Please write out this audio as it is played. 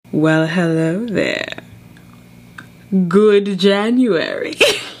Well, hello there. Good January.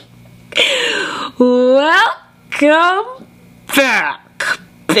 Welcome back,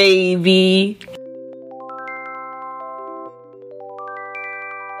 baby.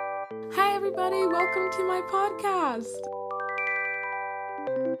 Hi, everybody. Welcome to my podcast.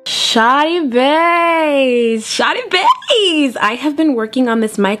 Shoddy bays! Shoddy bays! I have been working on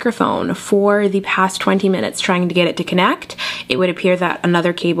this microphone for the past 20 minutes trying to get it to connect. It would appear that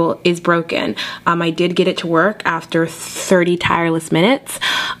another cable is broken. I did get it to work after 30 tireless minutes.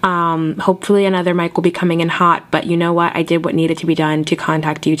 Hopefully another mic will be coming in hot, but you know what? I did what needed to be done to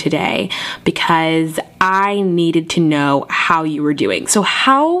contact you today because I needed to know how you were doing. So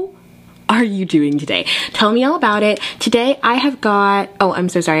how are you doing today? Tell me all about it. Today I have got, oh, I'm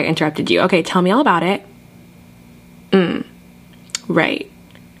so sorry I interrupted you. Okay, tell me all about it. Right.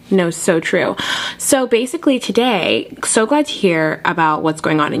 No, so true. So basically today, so glad to hear about what's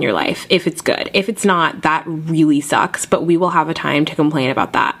going on in your life, if it's good. If it's not, that really sucks, but we will have a time to complain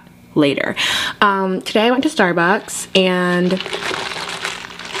about that later. Today I went to Starbucks and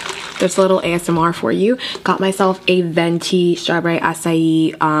there's a little ASMR for you. Got myself a venti strawberry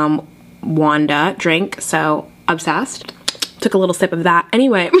acai Wanda drink, so obsessed. Took a little sip of that.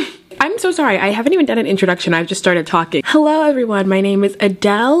 Anyway, I'm so sorry, I haven't even done an introduction, I've just started talking. Hello everyone, my name is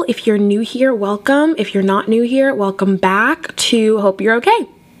Adele. If you're new here, welcome. If you're not new here, welcome back to Hope You're Okay.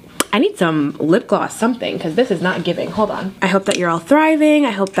 I need some lip gloss, something, because this is not giving. Hold on. I hope that you're all thriving.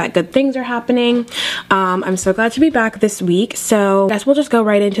 I hope that good things are happening. I'm so glad to be back this week. So I guess we'll just go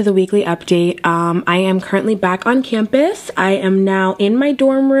right into the weekly update. I am currently back on campus. I am now in my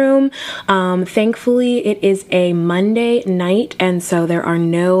dorm room. Thankfully, it is a Monday night, and so there are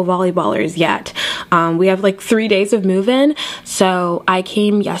no volleyballers yet. We have like 3 days of move-in. So I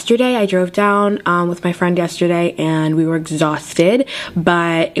came yesterday. I drove down with my friend yesterday, and we were exhausted,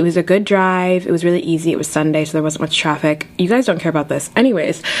 but it was a good drive. It was really easy. It was Sunday, so there wasn't much traffic. You guys don't care about this.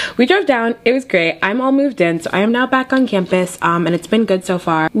 Anyways, we drove down. It was great. I'm all moved in, so I am now back on campus, and it's been good so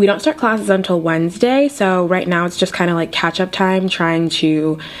far. We don't start classes until Wednesday, so right now it's just kind of like catch-up time, trying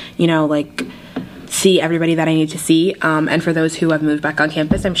to, you know, like see everybody that I need to see. And for those who have moved back on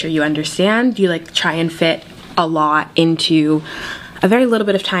campus, I'm sure you understand. You like try and fit a lot into a very little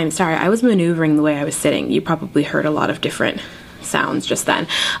bit of time. Sorry, I was maneuvering the way I was sitting. You probably heard a lot of different sounds just then.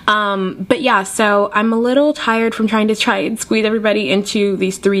 But yeah, so I'm a little tired from trying and squeeze everybody into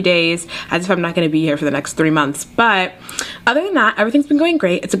these 3 days as if I'm not going to be here for the next 3 months. But other than that, everything's been going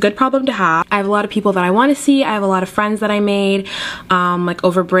great. It's a good problem to have. I have a lot of people that I want to see. I have a lot of friends that I made like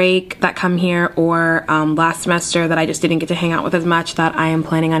over break that come here, or last semester that I just didn't get to hang out with as much, that I am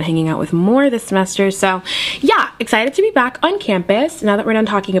planning on hanging out with more this semester. So yeah, excited to be back on campus. Now that we're done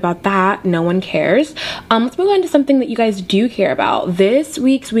talking about that, no one cares. Let's move on to something that you guys do care about. This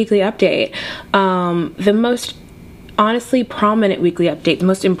week's weekly update, the most honestly prominent weekly update, the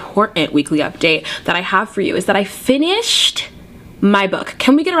most important weekly update that I have for you is that I finished my book.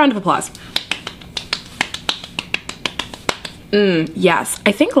 Can we get a round of applause? Yes,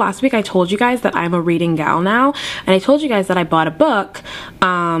 I think last week I told you guys that I'm a reading gal now, and I told you guys that I bought a book.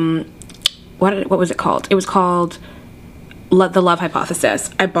 What was it called? It was called The Love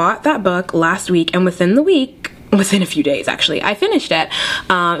Hypothesis. I bought that book last week, and within a few days actually, I finished it.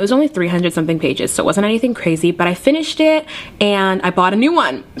 It was only 300 something pages, so it wasn't anything crazy, but I finished it and I bought a new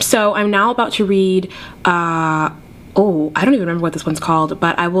one. So I'm now about to read, oh, I don't even remember what this one's called,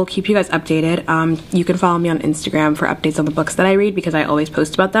 but I will keep you guys updated. You can follow me on Instagram for updates on the books that I read, because I always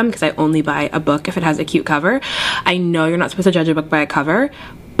post about them, because I only buy a book if it has a cute cover. I know you're not supposed to judge a book by a cover,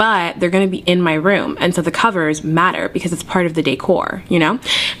 but they're gonna be in my room, and so the covers matter because it's part of the decor, you know?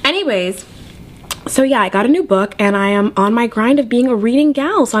 Anyways, so yeah, I got a new book and I am on my grind of being a reading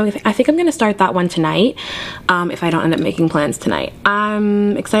gal. So I think I'm gonna start that one tonight, if I don't end up making plans tonight.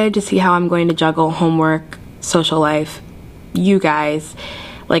 I'm excited to see how I'm going to juggle homework, social life, you guys,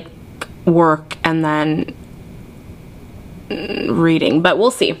 like work, and then reading, but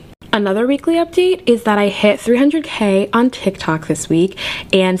we'll see. Another weekly update is that I hit 300K on TikTok this week,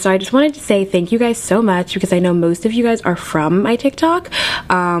 and so I just wanted to say thank you guys so much, because I know most of you guys are from my TikTok.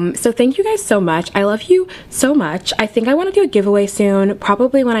 So thank you guys so much. I love you so much. I think I want to do a giveaway soon,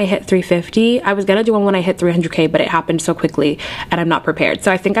 probably when I hit 350. I was gonna do one when I hit 300K, but it happened so quickly and I'm not prepared. So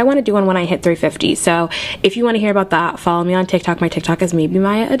I think I want to do one when I hit 350. So if you want to hear about that, follow me on TikTok. My TikTok is maybe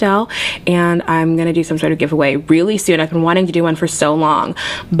Maya Adele, and I'm gonna do some sort of giveaway really soon. I've been wanting to do one for so long,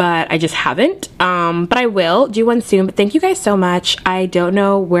 but I just haven't. But I will do one soon. But thank you guys so much. I don't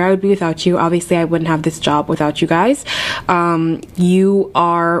know where I would be without you. Obviously, I wouldn't have this job without you guys. You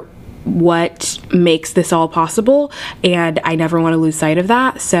are what makes this all possible, and I never want to lose sight of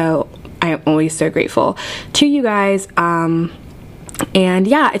that. So I am always so grateful to you guys. And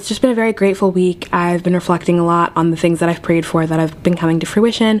yeah, it's just been a very grateful week. I've been reflecting a lot on the things that I've prayed for that have been coming to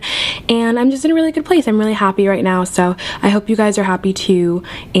fruition, and I'm just in a really good place. I'm really happy right now, so I hope you guys are happy too,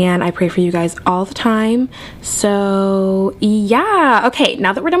 and I pray for you guys all the time. So yeah, okay,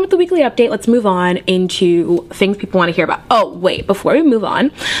 now that we're done with the weekly update, let's move on into things people want to hear about. Oh wait, before we move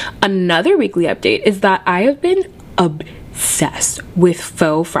on, another weekly update is that I have been obsessed with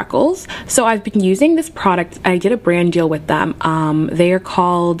faux freckles. So I've been using this product. I did a brand deal with them. They are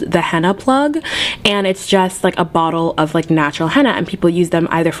called the henna plug, and it's just like a bottle of like natural henna, and people use them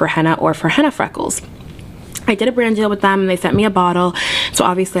either for henna or for henna freckles. I did a brand deal with them, and they sent me a bottle, so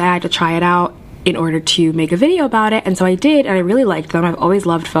obviously I had to try it out in order to make a video about it, and so I did, and I really liked them. I've always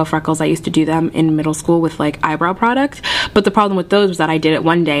loved faux freckles. I used to do them in middle school with like eyebrow product, but the problem with those was that I did it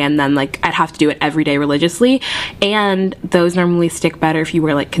one day and then like I'd have to do it every day religiously, and those normally stick better if you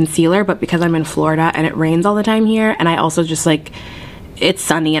wear like concealer, but because I'm in Florida and it rains all the time here, and I also just like, it's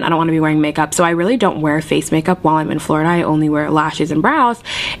sunny and I don't want to be wearing makeup, so I really don't wear face makeup while I'm in Florida. I only wear lashes and brows.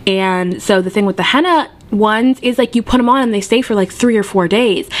 And so the thing with the henna ones is like you put them on and they stay for like 3 or 4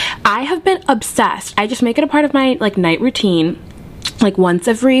 days. I have been obsessed. I just make it a part of my like night routine, like once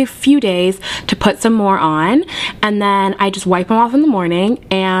every few days, to put some more on, and then I just wipe them off in the morning,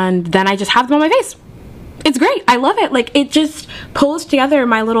 and then I just have them on my face. It's great. I love it. Like, it just pulls together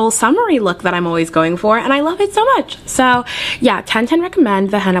my little summery look that I'm always going for, and I love it so much. So yeah, 10/10 recommend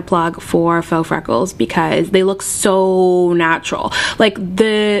the henna plug for faux freckles because they look so natural. Like,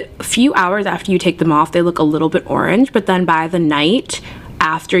 the few hours after you take them off, they look a little bit orange, but then by the night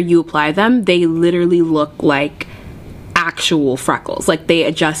after you apply them, they literally look like actual freckles. Like, they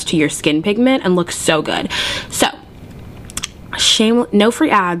adjust to your skin pigment and look so good. So no free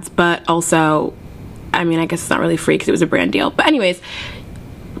ads, but also, I mean, I guess it's not really free because it was a brand deal. But anyways,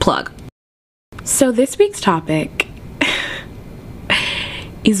 plug. So this week's topic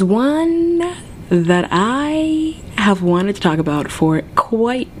is one that I have wanted to talk about for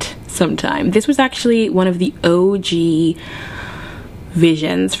quite some time. This was actually one of the OG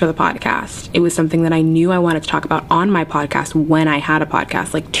visions for the podcast. It was something that I knew I wanted to talk about on my podcast when I had a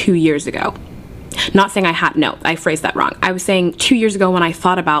podcast like 2 years ago. Not saying I had, no, I phrased that wrong. I was saying 2 years ago when I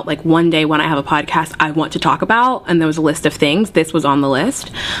thought about like one day when I have a podcast I want to talk about, and there was a list of things. This was on the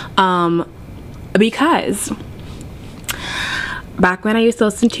list. Because back when I used to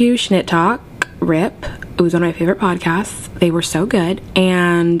listen to Schnit Talk, RIP, it was one of my favorite podcasts. They were so good,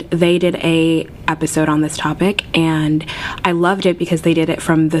 and they did a episode on this topic, and I loved it because they did it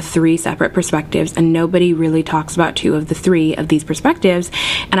from the 3 separate perspectives, and nobody really talks about 2 of the 3 of these perspectives.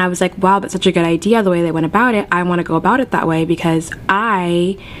 And I was like, wow, that's such a good idea the way they went about it. I want to go about it that way because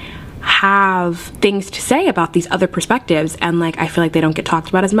I have things to say about these other perspectives, and like I feel like they don't get talked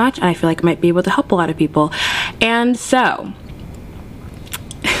about as much, and I feel like it might be able to help a lot of people. And so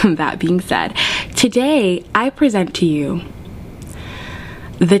that being said, today I present to you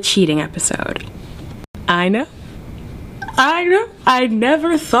the cheating episode. I know. I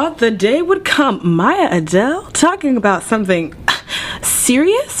never thought the day would come. Maya Adele talking about something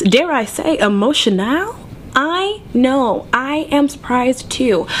serious, dare I say emotional. I know, I am surprised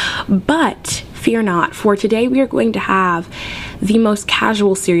too, but fear not, for today we are going to have the most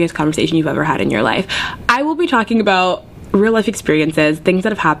casual, serious conversation you've ever had in your life. I will be talking about real life experiences, things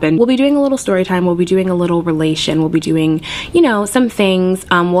that have happened. We'll be doing a little story time, we'll be doing a little relation, we'll be doing, you know, some things.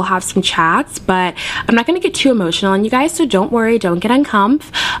 We'll have some chats, but I'm not going to get too emotional on you guys, so don't worry, don't get uncomf.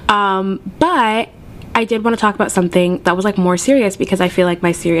 But I did want to talk about something that was like more serious because I feel like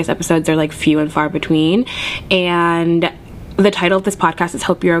my serious episodes are like few and far between, and the title of this podcast is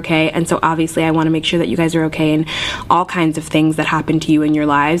Hope You're Okay, and so obviously I want to make sure that you guys are okay in all kinds of things that happen to you in your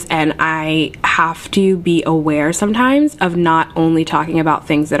lives, and I have to be aware sometimes of not only talking about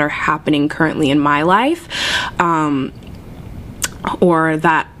things that are happening currently in my life, or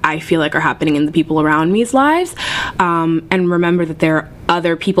that I feel like are happening in the people around me's lives, and remember that there are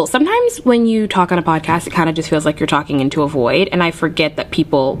other people. Sometimes when you talk on a podcast, it kind of just feels like you're talking into a void, and I forget that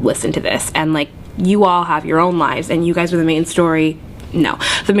people listen to this, and like, you all have your own lives, and you guys are the main story, no,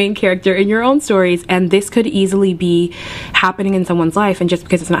 the main character in your own stories, and this could easily be happening in someone's life, and just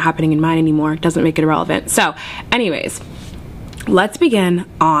because it's not happening in mine anymore doesn't make it irrelevant. So anyways, let's begin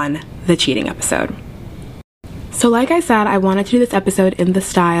on the cheating episode. So like I said, I wanted to do this episode in the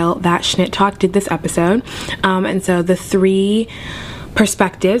style that Schnit Talk did this episode, and so the 3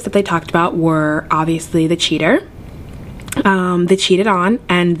 perspectives that they talked about were obviously the cheater, the cheated on,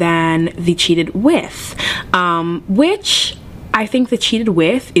 and then the cheated with, which I think the cheated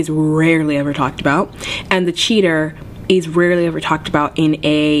with is rarely ever talked about, and the cheater is rarely ever talked about in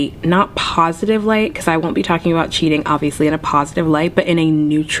a not positive light, because I won't be talking about cheating obviously in a positive light, but in a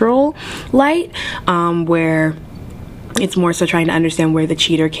neutral light, where it's more so trying to understand where the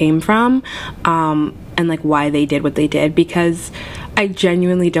cheater came from, and like why they did what they did, because I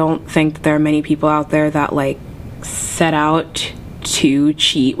genuinely don't think that there are many people out there that like set out to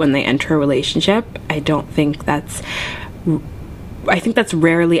cheat when they enter a relationship. I think that's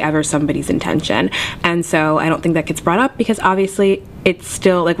rarely ever somebody's intention, and so I don't think that gets brought up, because obviously it's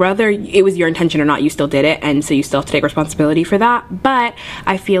still like, whether it was your intention or not, you still did it, and so you still have to take responsibility for that. But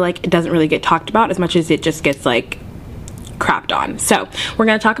I feel like it doesn't really get talked about as much as it just gets like crapped on. So we're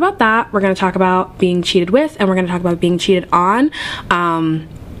going to talk about that. We're going to talk about being cheated with, and we're going to talk about being cheated on.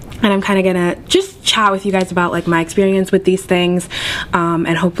 And I'm kind of gonna just chat with you guys about like my experience with these things,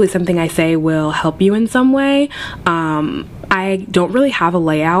 and hopefully something I say will help you in some way. I don't really have a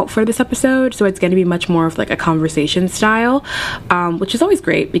layout for this episode, so it's going to be much more of like a conversation style, which is always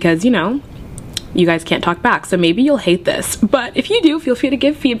great because, you know, you guys can't talk back, so maybe you'll hate this, but if you do, feel free to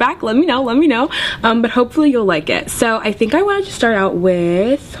give feedback. Let me know, but hopefully you'll like it. So I think I wanted to start out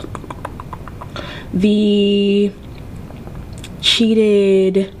with the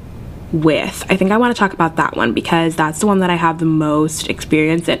cheated with. I think I want to talk about that one because that's the one that I have the most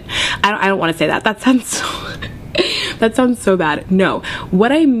experience in. I don't want to say that. That sounds so that sounds so bad. No,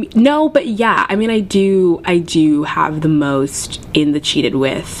 but yeah, I mean, I do have the most in the cheated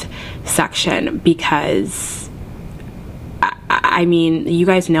with section, because I mean, you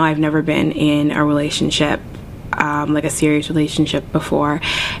guys know I've never been in a relationship, like a serious relationship before,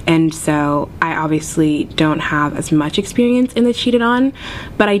 and so I obviously don't have as much experience in the cheated on,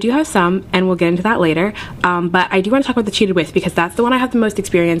 but I do have some, and we'll get into that later. But I do want to talk about the cheated with, because that's the one I have the most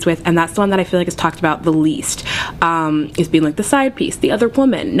experience with, and that's the one that I feel like is talked about the least, is being like the side piece, the other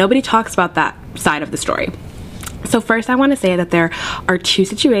woman. Nobody talks about that side of the story. So first I want to say that there are two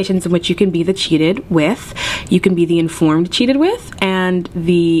situations in which you can be the cheated with. You can be the informed cheated with and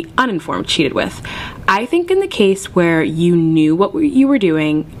the uninformed cheated with. I think in the case where you knew what you were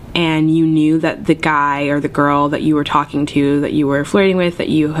doing, and you knew that the guy or the girl that you were talking to, that you were flirting with, that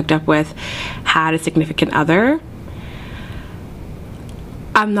you hooked up with, had a significant other,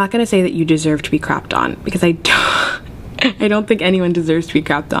 I'm not going to say that you deserve to be crapped on, because I don't think anyone deserves to be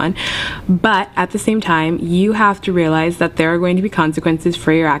crapped on, but at the same time, you have to realize that there are going to be consequences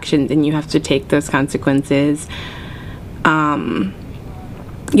for your actions, and you have to take those consequences.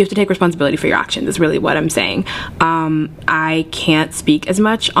 You have to take responsibility for your actions, is really what I'm saying. I can't speak as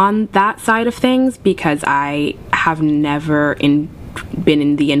much on that side of things because I have never been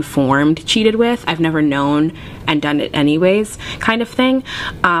in the informed cheated with. I've never known and done it anyways kind of thing.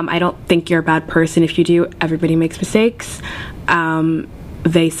 I don't think you're a bad person if you do. Everybody makes mistakes.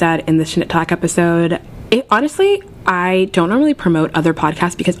 They said in the Shouldn't Talk episode, honestly, I don't normally promote other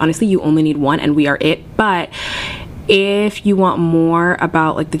podcasts because honestly you only need one and we are it, but if you want more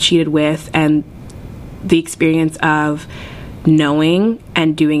about like the cheated with and the experience of knowing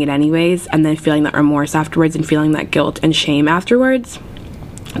and doing it anyways, and then feeling that remorse afterwards and feeling that guilt and shame afterwards,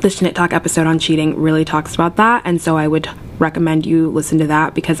 the Shouldn't Talk episode on cheating really talks about that, and so I would recommend you listen to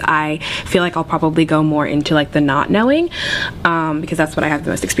that, because I feel like I'll probably go more into like the not knowing, because that's what I have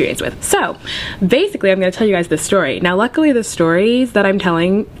the most experience with. So basically I'm going to tell you guys this story. Now luckily the stories that I'm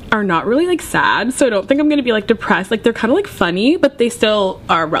telling are not really like sad, so I don't think I'm going to be like depressed. Like they're kind of like funny, but they still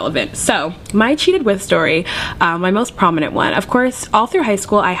are relevant. So my cheated with story, my most prominent one, of course, all through high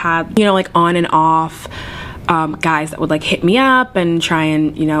school I had, you know, like on and off guys that would like hit me up and try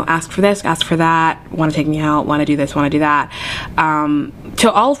and, you know, ask for this, ask for that, want to take me out, want to do this, want to do that, to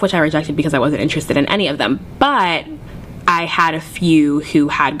all of which I rejected because I wasn't interested in any of them. But I had a few who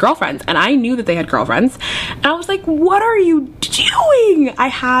had girlfriends, and I knew that they had girlfriends, and I was like, what are you doing?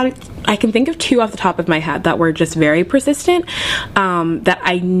 I can think of two off the top of my head that were just very persistent, that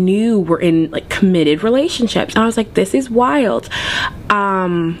I knew were in like committed relationships, and I was like, this is wild.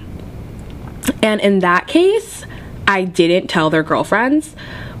 And in that case, I didn't tell their girlfriends,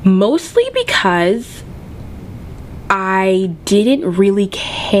 mostly because I didn't really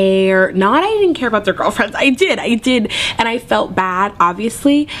care. Not I didn't care about their girlfriends. I did. And I felt bad,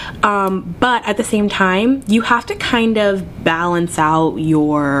 obviously. But at the same time, you have to kind of balance out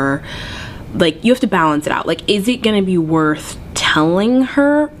your, like, you have to balance it out. Like, is it going to be worth telling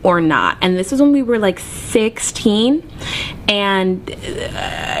her or not. And this was when we were like 16, and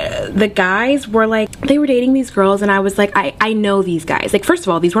the guys were like, they were dating these girls, and I was like, I know these guys. Like, first of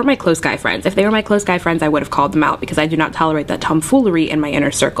all, these weren't my close guy friends. If they were my close guy friends, I would have called them out, because I do not tolerate that tomfoolery in my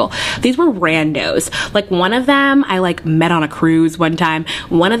inner circle. These were randos. Like, one of them I like met on a cruise one time.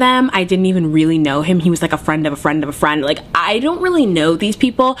 One of them I didn't even really know him. He was like a friend of a friend of a friend. Like, I don't really know these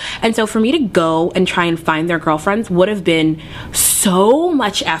people, and so for me to go and try and find their girlfriends would have been so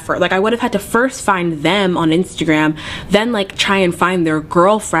much effort. Like, I would have had to first find them on Instagram, then like try and find their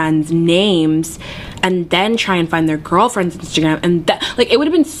girlfriends' names, and then try and find their girlfriend's Instagram, and that, like, it would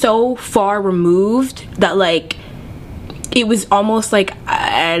have been so far removed that like it was almost like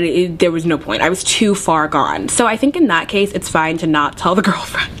there was no point. I was too far gone. So I think in that case it's fine to not tell the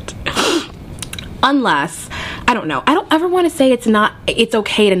girlfriend. Unless, I don't know, I don't ever want to say it's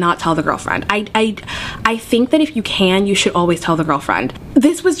okay to not tell the girlfriend. I think that if you can, you should always tell the girlfriend.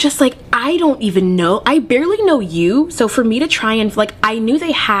 This was just like, I don't even know, I barely know you, so for me to try and, like, I knew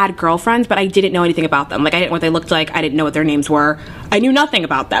they had girlfriends, but I didn't know anything about them. Like, I didn't know what they looked like, I didn't know what their names were, I knew nothing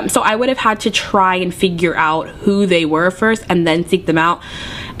about them. So I would have had to try and figure out who they were first and then seek them out.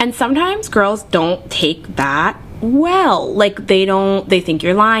 And sometimes girls don't take that well. Like, they think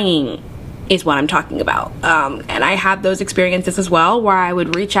you're lying, is what I'm talking about. And I had those experiences as well, where I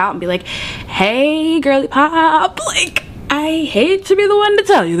would reach out and be like, hey girly pop, like, I hate to be the one to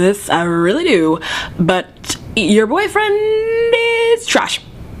tell you this, I really do, but your boyfriend is trash.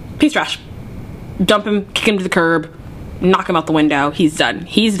 He's trash. Dump him, kick him to the curb, knock him out the window. He's done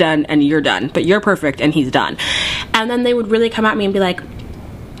and you're done, but you're perfect and he's done. And then they would really come at me and be like,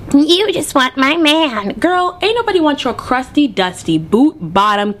 you just want my man. Girl, ain't nobody want your crusty, dusty, boot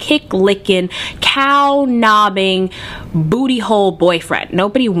bottom, kick licking, cow knobbing, booty hole boyfriend.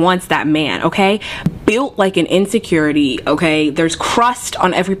 Nobody wants that man, okay? Built like an insecurity, okay? There's crust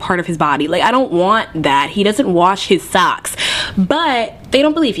on every part of his body. Like, I don't want that. He doesn't wash his socks. But they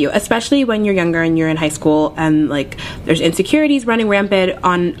don't believe you, especially when you're younger and you're in high school and like there's insecurities running rampant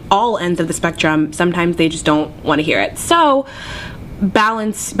on all ends of the spectrum. Sometimes they just don't want to hear it. So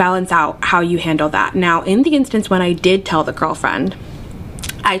balance out how you handle that. Now, in the instance when I did tell the girlfriend,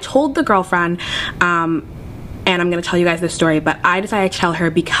 I told the girlfriend, and I'm gonna tell you guys this story, but I decided to tell her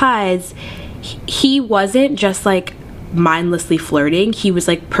because he wasn't just like mindlessly flirting, he was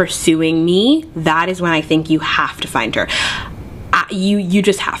like pursuing me. That is when I think you have to find her. You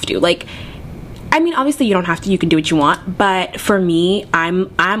just have to. Like, I mean, obviously you don't have to, you can do what you want, but for me, I'm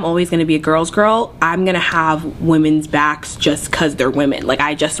always gonna be a girl's girl. I'm gonna have women's backs just cause they're women. Like,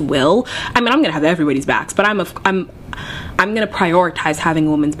 I just will. I mean, I'm gonna have everybody's backs, but I'm gonna prioritize having a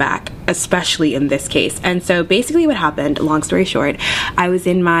woman's back, especially in this case. And so basically what happened, long story short, I was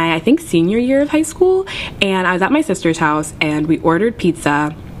in my, I think, senior year of high school, and I was at my sister's house and we ordered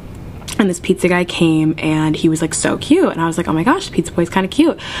pizza. And this pizza guy came and he was like so cute, and I was like, oh my gosh, pizza boy's kind of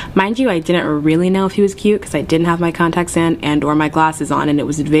cute. Mind you, I didn't really know if he was cute because I didn't have my contacts in and or my glasses on, and it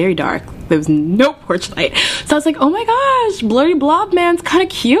was very dark. There was no porch light. So I was like, oh my gosh, blurry blob man's kind of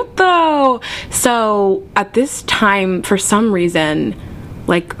cute though. So at this time, for some reason,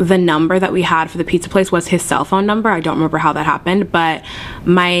 like, the number that we had for the pizza place was his cell phone number. I don't remember how that happened, but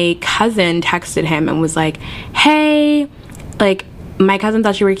my cousin texted him and was like, hey, like, my cousin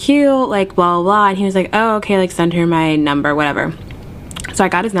thought you were cute, like, blah, blah, blah. And he was like, oh, okay, like, send her my number, whatever. So I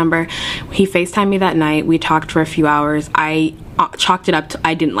got his number. He FaceTimed me that night. We talked for a few hours. I chalked it up to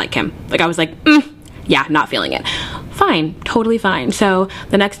I didn't like him. Like, I was like, yeah, not feeling it. Fine, totally fine. So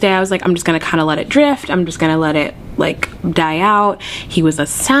the next day I was like, I'm just gonna kind of let it drift. I'm just gonna let it like die out. He was a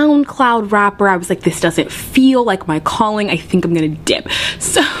SoundCloud rapper. I was like, this doesn't feel like my calling. I think I'm gonna dip.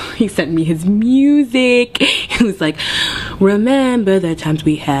 So he sent me his music. He was like, remember the times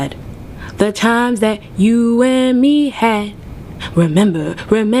we had, the times that you and me had. Remember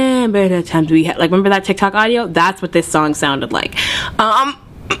the times we had. Like, remember that TikTok audio? That's what this song sounded like.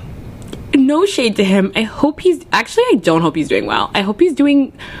 No shade to him. I hope he's, actually I don't hope he's doing well. I hope he's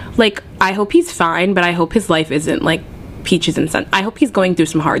doing, like, I hope he's fine, but I hope his life isn't like peaches and sun. I hope he's going through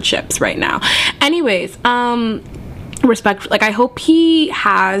some hardships right now. Anyways, respect, like, I hope he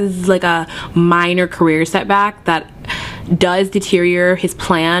has like a minor career setback that does deteriorate his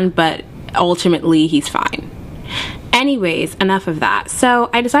plan, but ultimately he's fine. Anyways, enough of that. So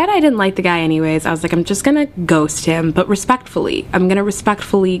I decided I didn't like the guy anyways. I was like, I'm just gonna ghost him, but respectfully. I'm gonna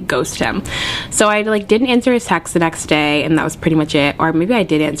respectfully ghost him. So I like didn't answer his text the next day, and that was pretty much it. Or maybe I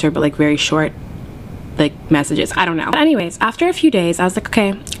did answer, but like very short like messages. I don't know. But anyways, after a few days, I was like,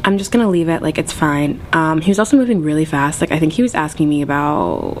 okay, I'm just gonna leave it. Like, it's fine. He was also moving really fast. Like, I think he was asking me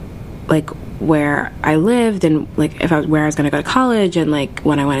about like where I lived and like where I was gonna go to college and like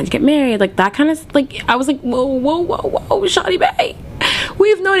when I wanted to get married, like that kind of like I was like, whoa, Shawty Bae,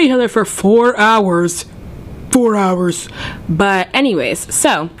 we've known each other for 4 hours. 4 hours. But anyways,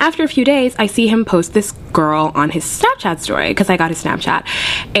 so after a few days, I see him post this girl on his Snapchat story because I got his Snapchat,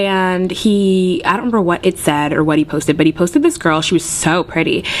 and I don't remember what it said or what he posted, but he posted this girl. She was so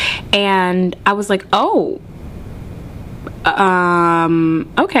pretty, and I was like, oh,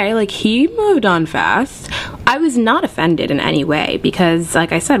 okay, like he moved on fast. I was not offended in any way because,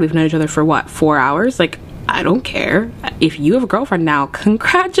 like I said, we've known each other for what, 4 hours? Like, I don't care. If you have a girlfriend now,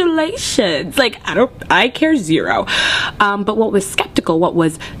 congratulations. Like, I care zero. But what was skeptical, what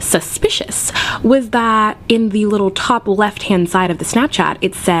was suspicious, was that in the little top left-hand side of the Snapchat,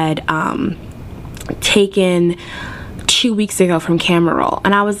 it said, taken 2 weeks ago from camera roll.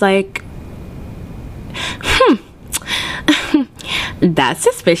 And I was like, that's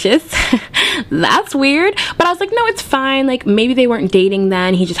suspicious. That's weird. But I was like, no, it's fine. Like, maybe they weren't dating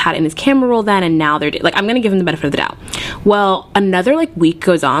then. He just had it in his camera roll then, and now they're like, I'm gonna give him the benefit of the doubt. Well, another like week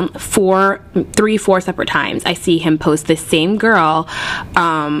goes on. 4 separate times I see him post this same girl,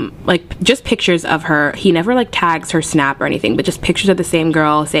 like just pictures of her. He never like tags her Snap or anything, but just pictures of the same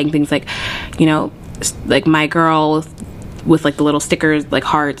girl, saying things like, you know, like my girl, with like the little stickers, like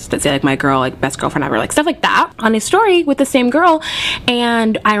hearts that say like my girl, like best girlfriend ever, like stuff like that on his story with the same girl.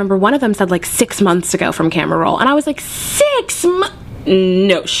 And I remember one of them said like 6 months ago from camera roll, and I was like, 6 months?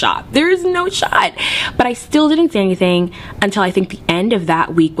 No shot. There's no shot. But I still didn't say anything until I think the end of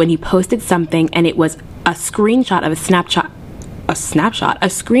that week when he posted something, and it was a screenshot of a screenshot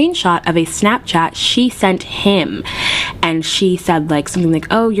of a Snapchat she sent him, and she said like something like,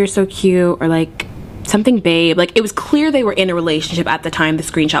 oh, you're so cute, or like something babe. Like, it was clear they were in a relationship at the time the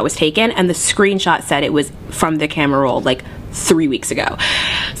screenshot was taken, and the screenshot said it was from the camera roll like 3 weeks ago.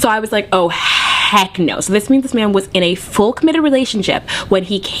 So I was like, oh heck no. So this means this man was in a full committed relationship when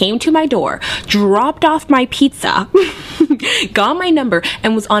he came to my door, dropped off my pizza, got my number,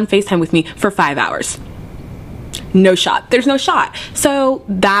 and was on FaceTime with me for 5 hours. No shot. There's no shot. So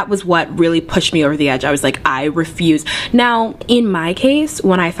that was what really pushed me over the edge. I was like, I refuse. Now, in my case,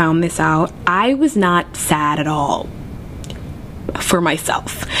 when I found this out, I was not sad at all for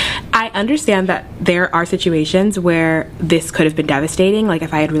myself. I understand that there are situations where this could have been devastating. Like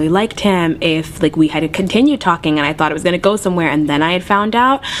if I had really liked him, if like we had continued talking and I thought it was going to go somewhere and then I had found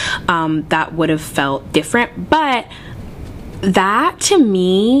out, that would have felt different. But that to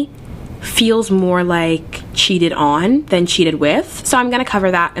me feels more like cheated on than cheated with. So I'm going to cover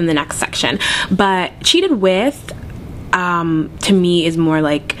that in the next section. But cheated with, to me, is more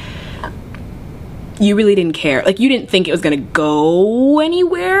like you really didn't care. Like you didn't think it was going to go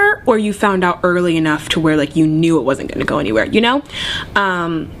anywhere, or you found out early enough to where like you knew it wasn't going to go anywhere, you know?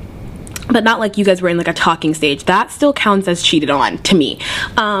 But not like you guys were in like a talking stage. That still counts as cheated on to me.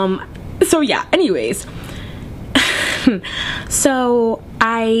 So yeah, anyways. So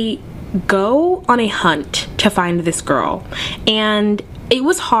I go on a hunt to find this girl, and it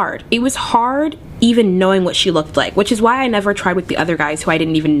was hard. It was hard even knowing what she looked like, which is why I never tried with the other guys who I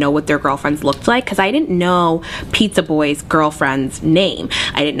didn't even know what their girlfriends looked like, because I didn't know Pizza Boy's girlfriend's name.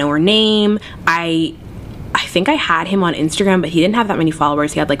 I didn't know her name. I think I had him on Instagram, but he didn't have that many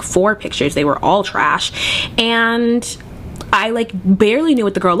followers. He had like 4 pictures. They were all trash, and I like barely knew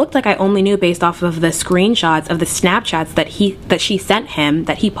what the girl looked like. I only knew based off of the screenshots of the Snapchats that she sent him,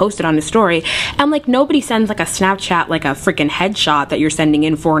 that he posted on his story. And like nobody sends like a Snapchat like a freaking headshot that you're sending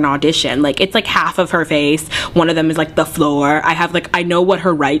in for an audition. Like it's like half of her face. One of them is like the floor. I know what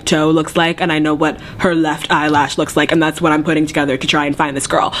her right toe looks like, and I know what her left eyelash looks like, and that's what I'm putting together to try and find this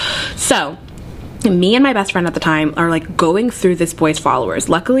girl. So me and my best friend at the time are like going through this boy's followers.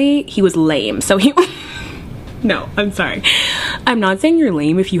 Luckily he was lame, so he no, I'm sorry. I'm not saying you're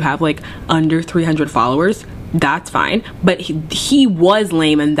lame if you have like under 300 followers. That's fine. But he was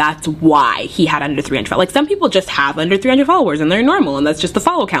lame, and that's why he had under 300 followers. Like some people just have under 300 followers and they're normal and that's just the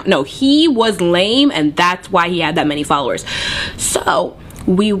follow count. No, he was lame, and that's why he had that many followers. So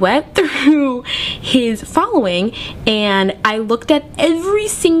we went through his following, and I looked at every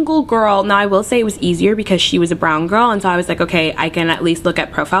single girl. Now I will say it was easier because she was a brown girl, and so I was like, okay, I can at least look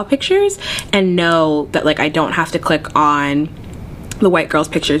at profile pictures and know that like I don't have to click on the white girl's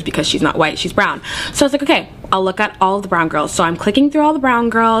pictures because she's not white, she's brown. So I was like, okay, I'll look at all of the brown girls. So I'm clicking through all the brown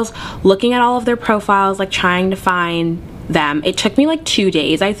girls, looking at all of their profiles, like trying to find them. It took me like 2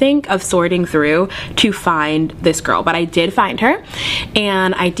 days, I think, of sorting through to find this girl, but I did find her,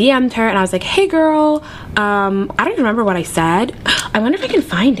 and I DM'd her and I was like, hey girl, I don't even remember what I said. I wonder if I can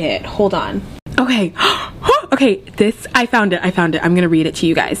find it. Hold on. Okay. Okay, I found it. I'm gonna read it to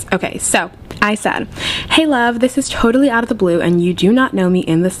you guys. Okay, so I said, "Hey love, this is totally out of the blue and you do not know me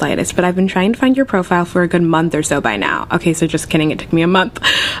in the slightest, but I've been trying to find your profile for a good month or so by now." Okay, so just kidding, it took me a month.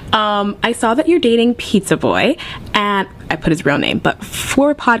 "I saw that you're dating Pizza Boy," and I put his real name, but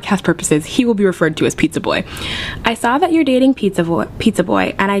for podcast purposes, he will be referred to as Pizza Boy. "I saw that you're dating Pizza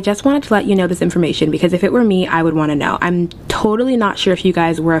Boy, and I just wanted to let you know this information because if it were me, I would want to know. I'm totally not sure if you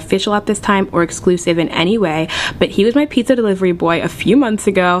guys were official at this time or exclusive in any way, but he was my pizza delivery boy a few months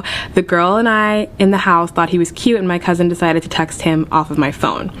ago. The girl and I in the house thought he was cute, and my cousin decided to text him off of my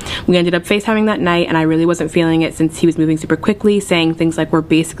phone. We ended up FaceTiming that night, and I really wasn't feeling it since he was moving super quickly, saying things like we're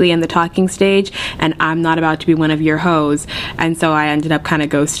basically in the talking stage, and I'm not about to be one of your hoes. And so I ended up kind of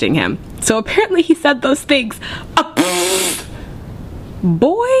ghosting him." So apparently he said those things.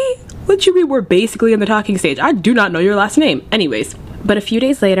 Boy, what you mean we're basically in the talking stage? I do not know your last name. Anyways, but a few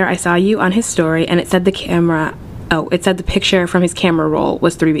days later, I saw you on his story, and it said the picture from his camera roll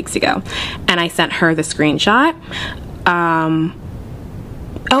was 3 weeks ago. And I sent her the screenshot.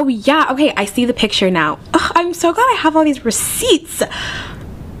 Oh yeah, okay, I see the picture now. Ugh, I'm so glad I have all these receipts.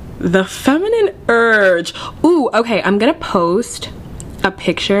 The feminine urge. Ooh, okay, I'm gonna post a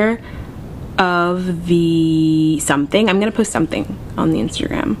picture of the something. I'm gonna post something on the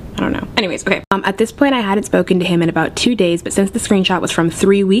Instagram. I don't know. Anyways, okay. At this point, I hadn't spoken to him in about 2 days, but since the screenshot was from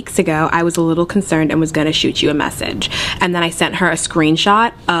 3 weeks ago, I was a little concerned and was gonna shoot you a message. And then I sent her a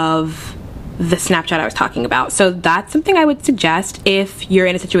screenshot of the Snapchat I was talking about. So that's something I would suggest if you're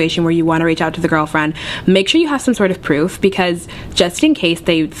in a situation where you want to reach out to the girlfriend. Make sure you have some sort of proof, because just in case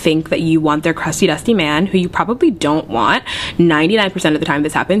they think that you want their crusty dusty man, who you probably don't want, 99% of the time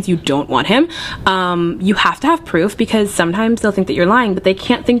this happens, you don't want him, you have to have proof, because sometimes they'll think that you're lying, but they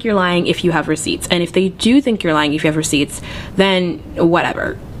can't think you're lying if you have receipts. And if they do think you're lying if you have receipts, then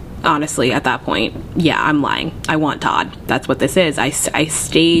whatever. Honestly, at that point, yeah, I'm lying. I want Todd. That's what this is. I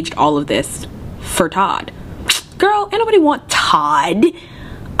staged all of this for Todd. Girl, ain't nobody want Todd.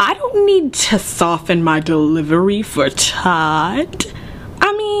 I don't need to soften my delivery for Todd.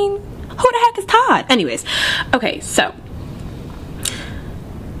 I mean, who the heck is Todd? Anyways, okay, so.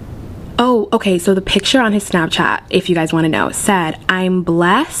 Oh, okay, so the picture on his Snapchat, if you guys want to know, said, "I'm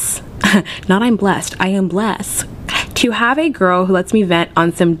blessed." Not I'm blessed. I am blessed to have a girl who lets me vent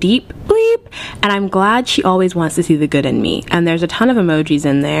on some deep bleep, and I'm glad she always wants to see the good in me. And there's a ton of emojis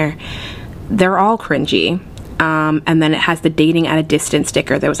in there. They're all cringy. And then it has the dating at a distance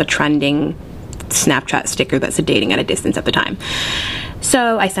sticker. There was a trending Snapchat sticker that said dating at a distance at the time.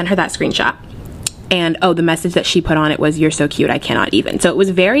 So I sent her that screenshot. And oh, the message that she put on it was, "You're so cute, I cannot even." So it was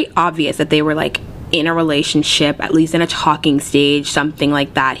very obvious that they were like in a relationship, at least in a talking stage, something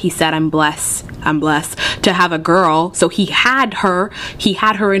like that. He said, I'm blessed to have a girl." So he had her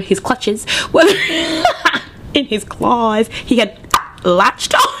in his clutches, whether in his claws, he had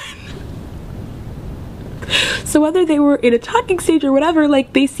latched on. So whether they were in a talking stage or whatever,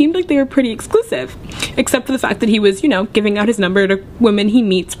 like, they seemed like they were pretty exclusive, except for the fact that he was, you know, giving out his number to women he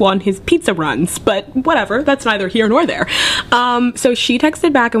meets on his pizza runs, but whatever, that's neither here nor there. So she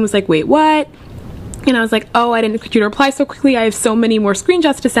texted back and was like, "Wait, what?" And I was like, "Oh, I didn't expect you to reply so quickly. I have so many more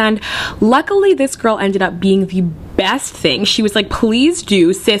screenshots to send." Luckily, this girl ended up being the best thing. She was like, "Please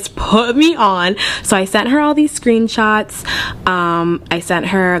do, sis, put me on." So I sent her all these screenshots. I sent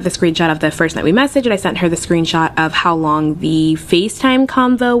her the screenshot of the first night we messaged, and I sent her the screenshot of how long the FaceTime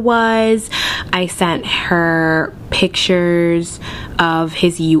convo was. I sent her pictures of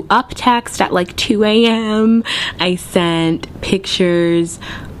his "you up" text at like 2 a.m. I sent pictures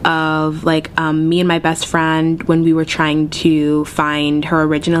of like me and my best friend when we were trying to find her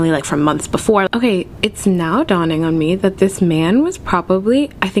originally, like from months before. Okay, it's now dawning on me that this man was probably,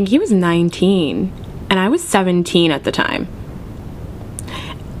 I think he was 19 and I was 17 at the time,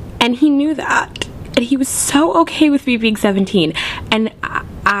 and he knew that, and he was so okay with me being 17. And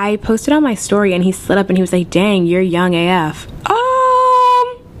I posted on my story and he slid up and he was like, "Dang, you're young AF."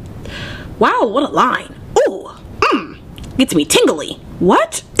 Wow, what a line. Ooh, gets me tingly.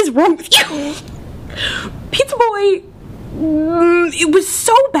 What is wrong with you? Pizza Boy, it was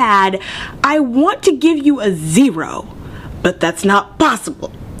so bad. I want to give you a 0, but that's not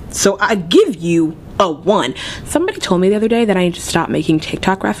possible. So I give you a 1. Somebody told me the other day that I need to stop making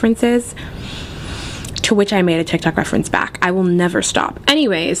TikTok references, to which I made a TikTok reference back. I will never stop.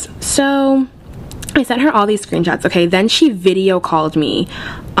 Anyways, so I sent her all these screenshots. Okay, then she video called me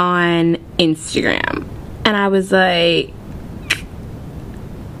on Instagram, and I was like,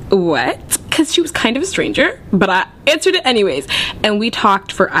 "What?" because she was kind of a stranger, but I answered it anyways. And we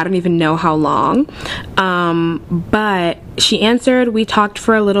talked for I don't even know how long. But she answered, we talked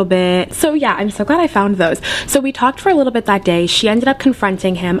for a little bit. So yeah, I'm so glad I found those. So we talked for a little bit that day. She ended up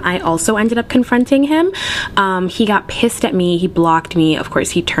confronting him. I also ended up confronting him. He got pissed at me. He blocked me. Of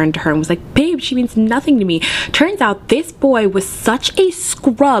course, he turned to her and was like, babe, she means nothing to me. Turns out this boy was such a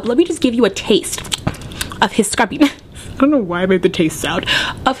scrub. Let me just give you a taste of his scrubbiness. I don't know why I made the taste sound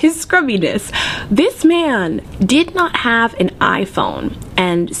of his scrubbiness. This man did not have an iPhone,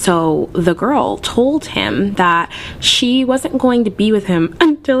 and so the girl told him that she wasn't going to be with him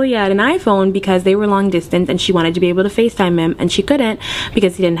until he had an iPhone because they were long distance and she wanted to be able to FaceTime him, and she couldn't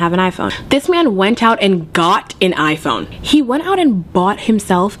because he didn't have an iPhone. This man went out and got an iPhone. He went out and bought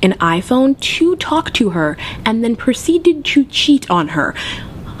himself an iPhone to talk to her and then proceeded to cheat on her.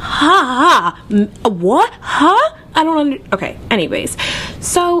 What? I don't okay, anyways.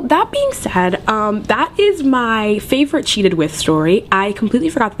 So that being said, that is my favorite cheated with story. I completely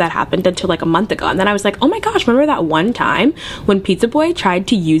forgot that happened until like a month ago, and then I was like, oh my gosh, remember that one time when Pizza Boy tried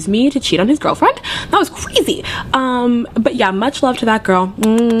to use me to cheat on his girlfriend? That was crazy. But yeah, much love to that girl.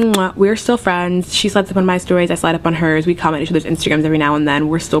 We're still friends. She slides up on my stories, I slide up on hers. We comment each other's Instagrams every now and then.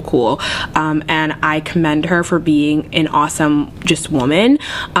 We're still cool. And I commend her for being an awesome just woman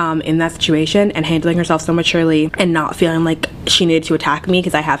in that situation and handling herself so maturely and not feeling like she needed to attack me,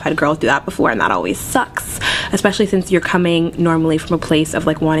 because I have had girls do that before, and that always sucks, especially since you're coming normally from a place of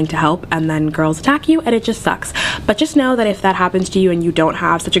like wanting to help, and then girls attack you, and it just sucks. But just know that if that happens to you and you don't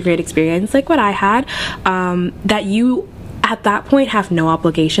have such a great experience like what I had, that you at that point have no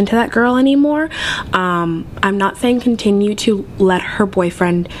obligation to that girl anymore. I'm not saying continue to let her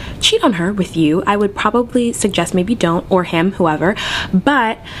boyfriend cheat on her with you. I would probably suggest maybe don't, or him, whoever.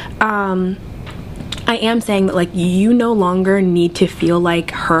 But I am saying that like you no longer need to feel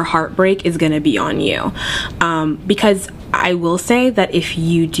like her heartbreak is gonna be on you, because I will say that if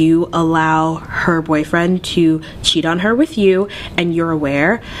you do allow her boyfriend to cheat on her with you and you're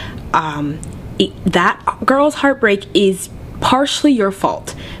aware, that girl's heartbreak is partially your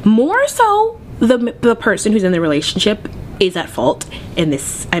fault. More so the person who's in the relationship is at fault in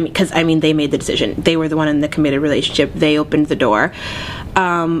this. Because they made the decision. They were the one in the committed relationship. They opened the door.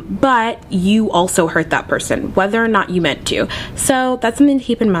 But you also hurt that person, whether or not you meant to. So that's something to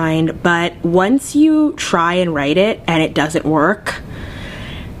keep in mind. But once you try and write it and it doesn't work,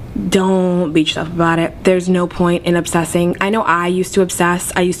 don't beat yourself about it. There's no point in obsessing. I know I used to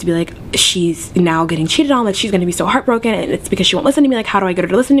obsess. I used to be like, she's now getting cheated on, like she's gonna be so heartbroken, and it's because she won't listen to me. Like, how do I get her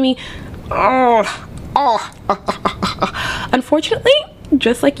to listen to me? Unfortunately,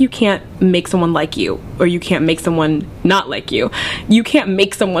 just like you can't make someone like you, or you can't make someone not like you, you can't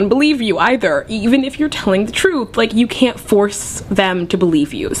make someone believe you either. Even if you're telling the truth, like you can't force them to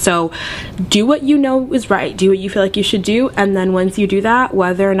believe you. So do what you know is right, do what you feel like you should do, and then once you do that,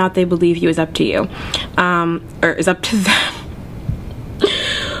 whether or not they believe you is up to you, or is up to them.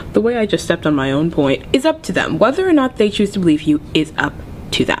 The way I just stepped on my own point is up to them. Whether or not they choose to believe you is up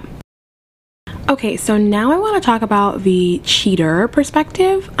to them. Okay, so now I want to talk about the cheater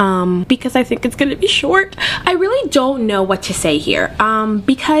perspective, because I think it's going to be short. I really don't know what to say here,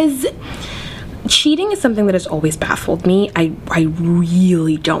 because cheating is something that has always baffled me. I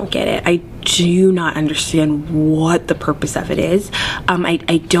really don't get it. I do not understand what the purpose of it is.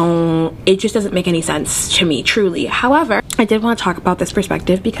 It just doesn't make any sense to me, truly. However, I did want to talk about this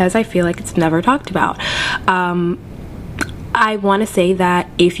perspective because I feel like it's never talked about. I want to say that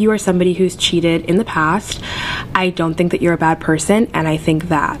if you are somebody who's cheated in the past, I don't think that you're a bad person, and I think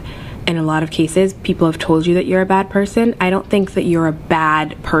that in a lot of cases people have told you that you're a bad person. I don't think that you're a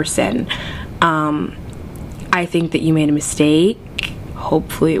bad person. I think that you made a mistake.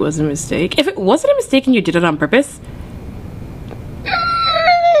 Hopefully it wasn't a mistake. If it wasn't a mistake and you did it on purpose,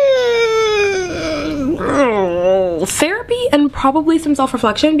 therapy and probably some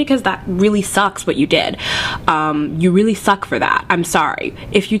self-reflection, because that really sucks what you did. You really suck for that. I'm sorry.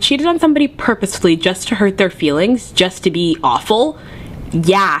 If you cheated on somebody purposefully just to hurt their feelings, just to be awful,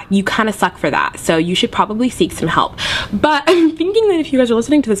 yeah, you kind of suck for that. So you should probably seek some help. But I'm thinking that if you guys are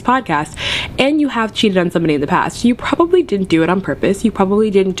listening to this podcast and you have cheated on somebody in the past, you probably didn't do it on purpose. You probably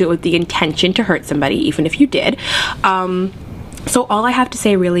didn't do it with the intention to hurt somebody, even if you did. So all I have to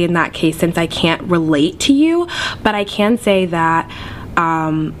say really in that case, since I can't relate to you, but I can say that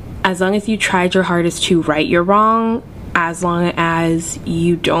as long as you tried your hardest to right your wrong, as long as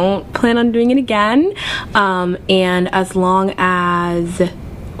you don't plan on doing it again, and as long as,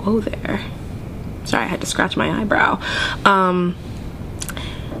 oh there, sorry, I had to scratch my eyebrow, and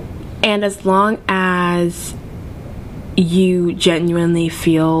as long as you genuinely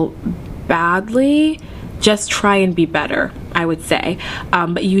feel badly, just try and be better, I would say.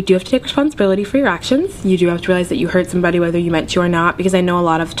 But you do have to take responsibility for your actions. You do have to realize that you hurt somebody whether you meant to or not, because I know a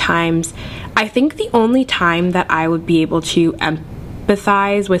lot of times, I think the only time that I would be able to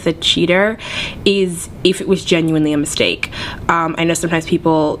empathize with a cheater is if it was genuinely a mistake. I know sometimes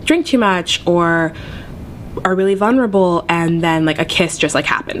people drink too much or are really vulnerable and then like a kiss just like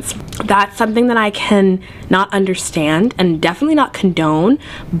happens. That's something that I can not understand and definitely not condone,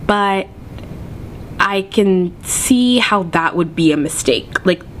 but I can see how that would be a mistake.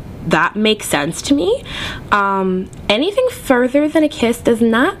 Like, that makes sense to me. Anything further than a kiss does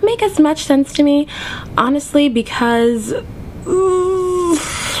not make as much sense to me, honestly, because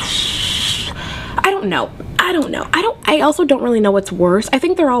I don't know. I also don't really know what's worse. I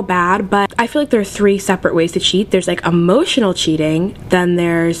think they're all bad, but I feel like there are 3 separate ways to cheat. There's like emotional cheating, then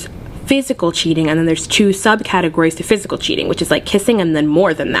there's physical cheating, and then there's 2 subcategories to physical cheating, which is like kissing and then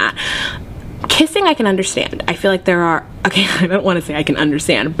more than that. Kissing, I can understand. I feel like there are, okay, I don't want to say I can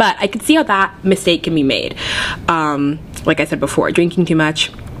understand, but I can see how that mistake can be made. Like I said before, drinking too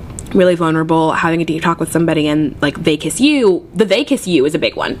much, really vulnerable, having a deep talk with somebody and like they kiss you, the they kiss you is a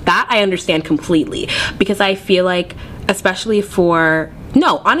big one. That I understand completely, because I feel like, especially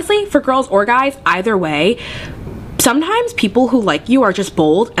honestly, for girls or guys, either way, sometimes people who like you are just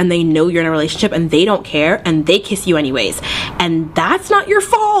bold and they know you're in a relationship and they don't care and they kiss you anyways. And that's not your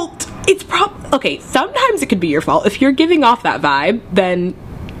fault. It's okay, sometimes it could be your fault. If you're giving off that vibe, then,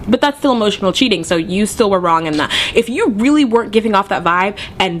 but that's still emotional cheating, so you still were wrong in that. If you really weren't giving off that vibe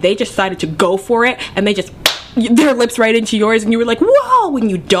and they just decided to go for it and they just their lips right into yours and you were like, whoa, when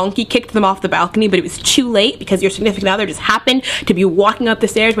you donkey kicked them off the balcony, but it was too late because your significant other just happened to be walking up the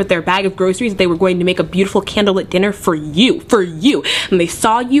stairs with their bag of groceries that they were going to make a beautiful candlelit dinner for you, and they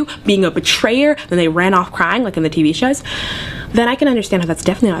saw you being a betrayer, then they ran off crying like in the TV shows, then I can understand how that's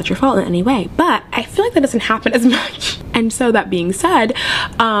definitely not your fault in any way. But I feel like that doesn't happen as much. And so that being said,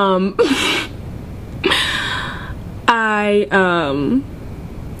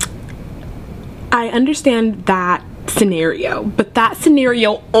 I understand that scenario, but that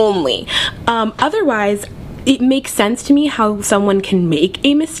scenario only. Otherwise, it makes sense to me how someone can make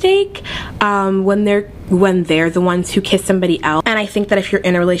a mistake when they're the ones who kiss somebody else. And I think that if you're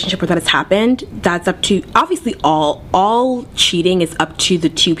in a relationship where that has happened, that's up to, obviously all cheating is up to the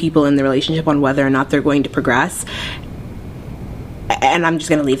 2 people in the relationship on whether or not they're going to progress. And I'm just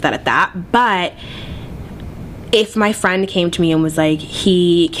gonna leave that at that. But if my friend came to me and was like,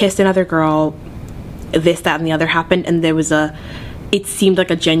 he kissed another girl, this, that, and the other happened, and it seemed like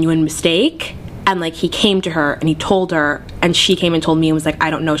a genuine mistake, and like he came to her and he told her and she came and told me and was like, I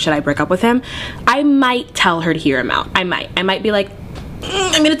don't know, should I break up with him? I might tell her to hear him out. I might be like,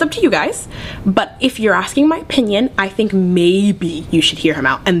 I mean, it's up to you guys, but if you're asking my opinion, I think maybe you should hear him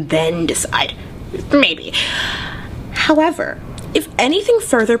out and then decide. Maybe. However, if anything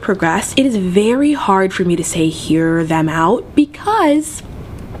further progressed, it is very hard for me to say hear them out, because,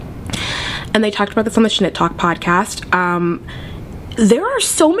 and they talked about this on the Shinit Talk podcast, there are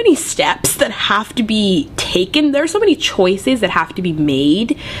so many steps that have to be taken. There are so many choices that have to be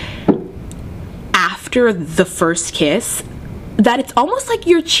made after the first kiss that it's almost like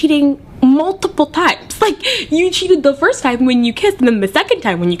you're cheating multiple times. Like, you cheated the first time when you kissed, and then the second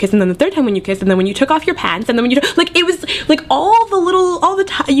time when you kissed, and then the third time when you kissed, and then when you took off your pants, and then when you like, it was like all the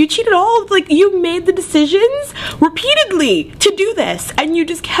time you cheated, like you made the decisions repeatedly to do this and you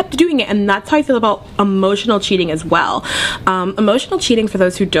just kept doing it. And that's how I feel about emotional cheating as well. Emotional cheating, for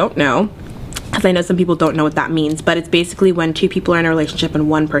those who don't know, because I know some people don't know what that means, but it's basically when 2 people are in a relationship and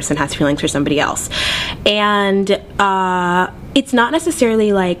one person has feelings for somebody else. And it's not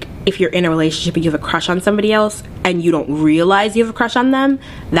necessarily like if you're in a relationship and you have a crush on somebody else and you don't realize you have a crush on them.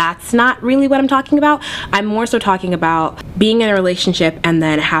 That's not really what I'm talking about. I'm more so talking about being in a relationship and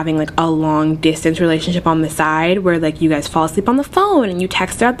then having like a long distance relationship on the side where like you guys fall asleep on the phone and you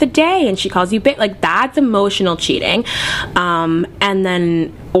text throughout the day and she calls you babe. Like, that's emotional cheating. And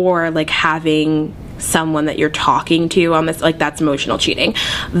then, or like having someone that you're talking to on this, like, that's emotional cheating.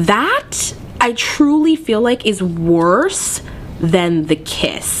 That I truly feel like is worse than the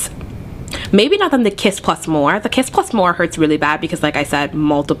kiss. Maybe not than the kiss plus more. The kiss plus more hurts really bad because, like I said,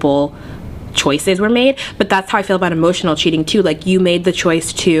 multiple choices were made. But that's how I feel about emotional cheating too. Like, you made the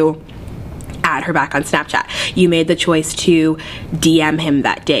choice to add her back on Snapchat. You made the choice to DM him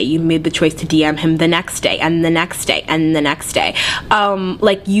that day. You made the choice to DM him the next day and the next day and the next day.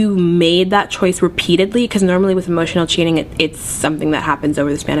 Like, you made that choice repeatedly, because normally with emotional cheating, it's something that happens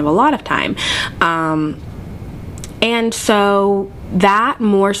over the span of a lot of time. And so that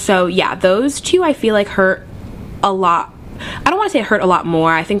more so, yeah, those two I feel like hurt a lot. I don't want to say hurt a lot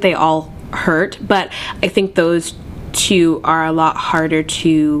more. I think they all hurt, but I think those two are a lot harder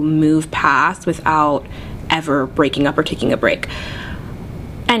to move past without ever breaking up or taking a break.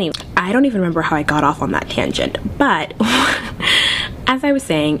 Anyway, I don't even remember how I got off on that tangent, but as I was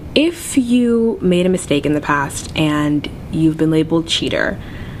saying, if you made a mistake in the past and you've been labeled cheater,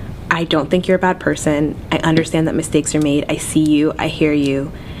 I don't think you're a bad person. I understand that mistakes are made. I see you, I hear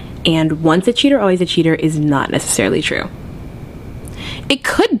you. And once a cheater, always a cheater is not necessarily true. It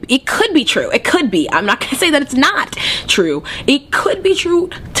could be true. It could be. I'm not going to say that it's not true. It could be true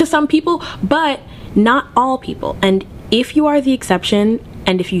to some people, but not all people. And if you are the exception,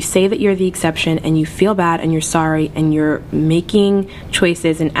 and if you say that you're the exception and you feel bad and you're sorry and you're making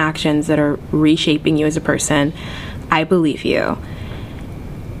choices and actions that are reshaping you as a person, I believe you.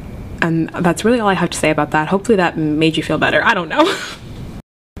 And that's really all I have to say about that. Hopefully that made you feel better. I don't know.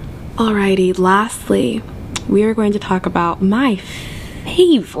 Alrighty, lastly, we are going to talk about my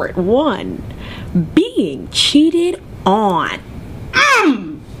favorite one, being cheated on.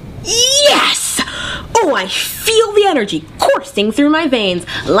 Yes! Oh, I feel the energy coursing through my veins.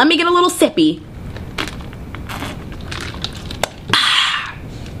 Let me get a little sippy.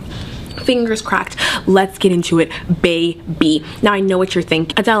 Fingers cracked. Let's get into it, baby. Now I know what you're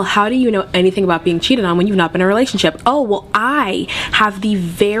thinking. Adele, how do you know anything about being cheated on when you've not been in a relationship? Oh, well, I have the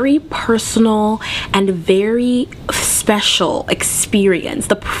very personal and very special experience,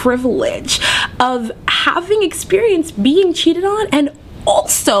 the privilege of having experienced being cheated on and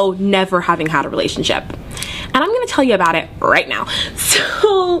also never having had a relationship. And I'm going to tell you about it right now.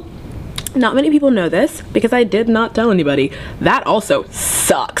 So, not many people know this because I did not tell anybody. That also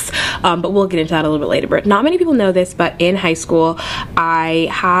sucks. But we'll get into that a little bit later. But not many people know this, but in high school, I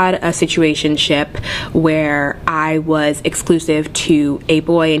had a situationship where I was exclusive to a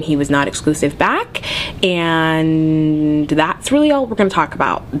boy and he was not exclusive back. And that's really all we're going to talk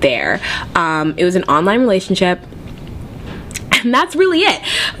about there. It was an online relationship. And that's really it.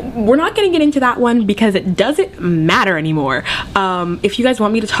 We're not going to get into that one because it doesn't matter anymore. If you guys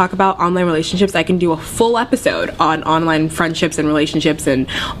want me to talk about online relationships, I can do a full episode on online friendships and relationships and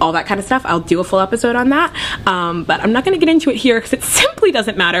all that kind of stuff. I'll do a full episode on that. But I'm not going to get into it here because it simply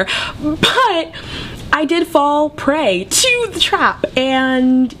doesn't matter. But I did fall prey to the trap.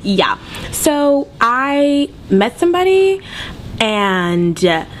 And yeah, so I met somebody and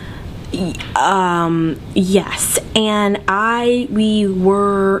yes, and we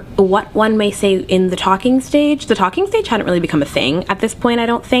were what one may say in the talking stage. The talking stage hadn't really become a thing at this point, I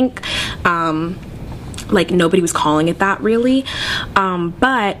don't think. Like nobody was calling it that really,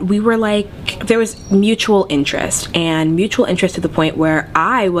 but we were like, there was mutual interest to the point where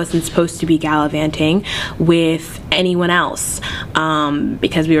I wasn't supposed to be gallivanting with anyone else,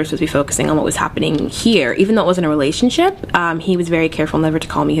 because we were supposed to be focusing on what was happening here. Even though it wasn't a relationship, he was very careful never to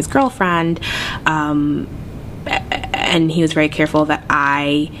call me his girlfriend, and he was very careful that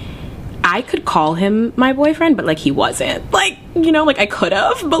I could call him my boyfriend, but like he wasn't. Like, you know, like I could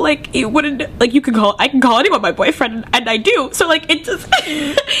have, but like it wouldn't, like I can call anyone my boyfriend, and I do. So like it just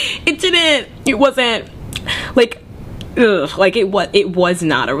it wasn't like, like it was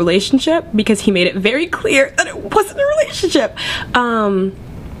not a relationship because he made it very clear that it wasn't a relationship. And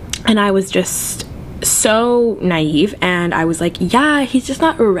I was just so naive, and I was like, yeah, he's just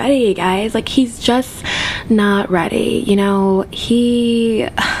not ready, guys. Like he's just not ready, you know, he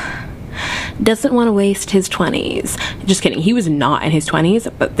doesn't want to waste his 20s. Just kidding, he was not in his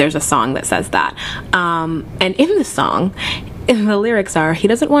 20s, but there's a song that says that. And in the song, the lyrics are, he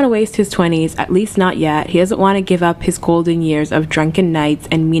doesn't want to waste his 20s, at least not yet. He doesn't want to give up his golden years of drunken nights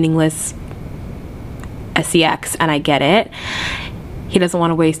and meaningless sex, and I get it. He doesn't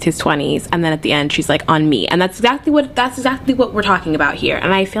want to waste his 20s, and then at the end she's like, on me. And that's exactly what we're talking about here.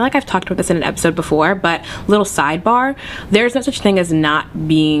 And I feel like I've talked about this in an episode before, but little sidebar, there's no such thing as not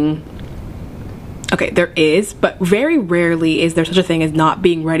being, okay, there is, but very rarely is there such a thing as not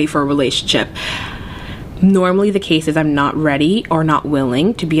being ready for a relationship. Normally the case is I'm not ready or not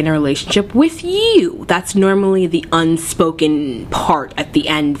willing to be in a relationship with you. That's normally the unspoken part at the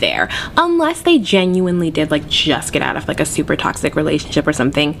end there. Unless they genuinely did like just get out of like a super toxic relationship or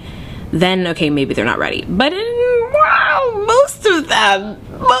something, then okay, maybe they're not ready. But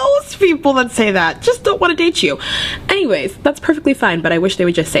most people that say that just don't want to date you. Anyways, that's perfectly fine, but I wish they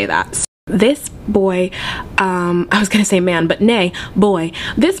would just say that. This boy, I was gonna say man, but nay, boy.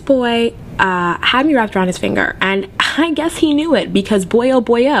 This boy had me wrapped around his finger, and I guess he knew it because boy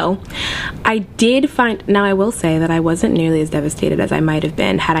oh, I did find, now I will say that I wasn't nearly as devastated as I might have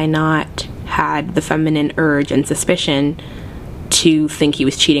been had I not had the feminine urge and suspicion to think he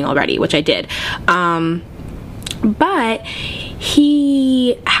was cheating already, which I did. But he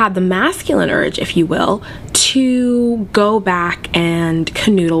he had the masculine urge, if you will, to go back and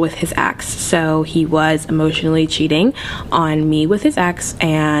canoodle with his ex. So he was emotionally cheating on me with his ex,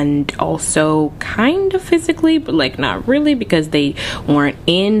 and also kind of physically, but like not really, because they weren't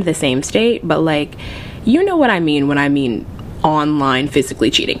in the same state. But like, you know what I mean when I mean online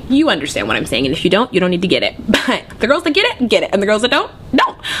physically cheating. You understand what I'm saying, and if you don't need to get it. But the girls that get it, and the girls that don't.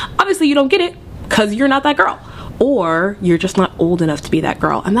 Obviously you don't get it because you're not that girl, or you're just not old enough to be that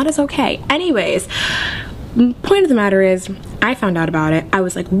girl, and that is okay. Anyways, point of the matter is, I found out about it. I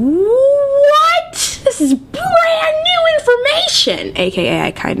was like, what? This is brand new information. AKA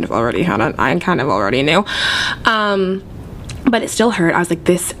I kind of already knew. But it still hurt. I was like,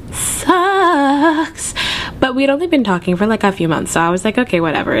 this sucks. But we'd only been talking for like a few months, so I was like, okay,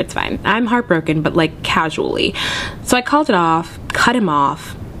 whatever, it's fine. I'm heartbroken, but like casually. So I called it off, cut him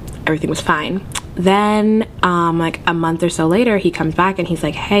off. Everything was fine. Then like a month or so later, he comes back and he's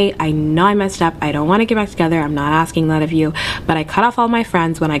like, hey, I know I messed up. I don't want to get back together. I'm not asking that of you, but I cut off all my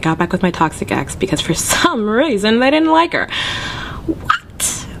friends when I got back with my toxic ex because for some reason they didn't like her.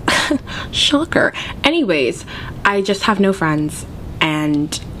 What? Shocker. Anyways, I just have no friends,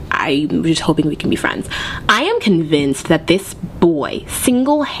 and I'm just hoping we can be friends. I am convinced that this boy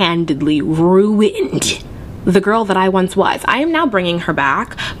single-handedly ruined the girl that I once was. I am now bringing her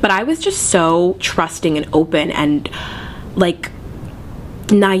back, but I was just so trusting and open and like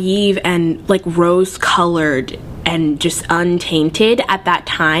naive and like rose-colored and just untainted at that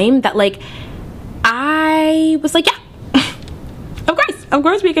time that like I was like, yeah, of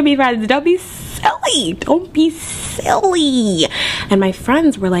course we can be friends. Don't be silly. And my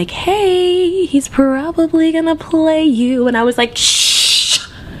friends were like, hey, he's probably gonna play you. And I was like, shh.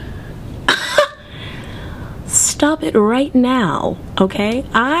 Stop it right now, okay?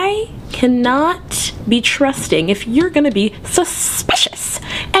 I cannot be trusting if you're gonna be suspicious.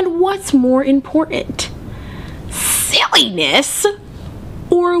 And what's more important, silliness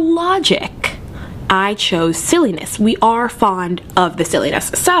or logic? I chose silliness. We are fond of the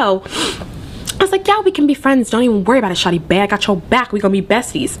silliness. So I was like, yeah, we can be friends. Don't even worry about it, shawty bae. I got your back. We gonna be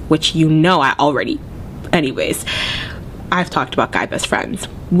besties, which you know I already. Anyways, I've talked about guy best friends.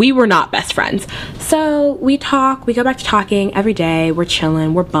 We were not best friends. So we talk, we go back to talking every day. We're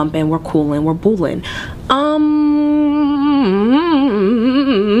chilling, we're bumping, we're cooling, we're booling.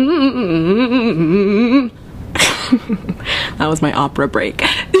 That was my opera break.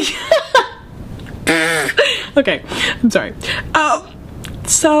 Okay, I'm sorry.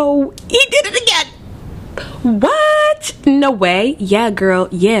 So he did it again. What? No way. Yeah, girl.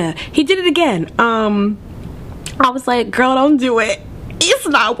 Yeah, he did it again. I was like, girl, don't do it. It's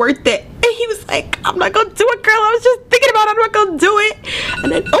not worth it. And he was like, I'm not gonna do it, girl. I was just thinking about it. I'm not gonna do it.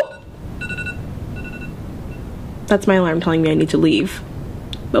 And then, oh, that's my alarm telling me I need to leave.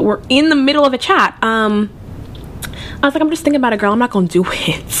 But we're in the middle of a chat. I was like, I'm just thinking about it, girl. I'm not gonna do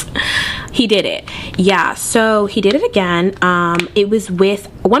it. He did it. Yeah, so he did it again. It was with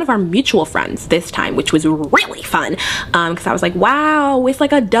one of our mutual friends this time, which was really fun, because I was like, wow, it's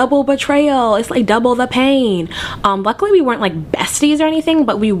like a double betrayal. It's like double the pain. Luckily we weren't like besties or anything,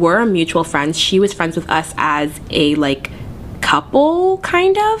 but we were mutual friends. She was friends with us as a like couple,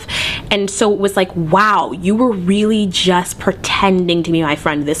 kind of. And so it was like, wow, you were really just pretending to be my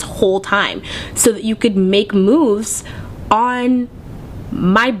friend this whole time so that you could make moves on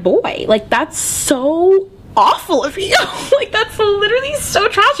my boy. Like, that's so awful of you. Like, that's literally so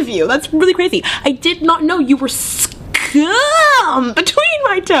trash of you. That's really crazy. I did not know you were scum between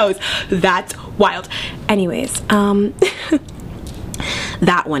my toes. That's wild. Anyways,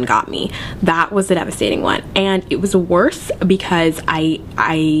 that one got me. That was a devastating one, and it was worse because I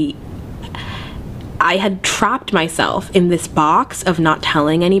had trapped myself in this box of not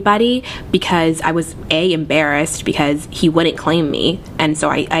telling anybody because I was embarrassed because he wouldn't claim me. And so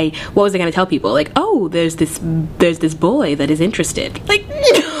I what was I gonna tell people? Like, oh, there's this boy that is interested. Like,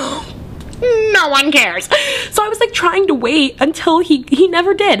 no one cares. So I was like trying to wait until he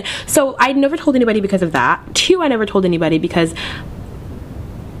never did. So I never told anybody because of that. 2, I never told anybody because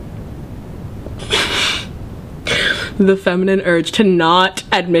the feminine urge to not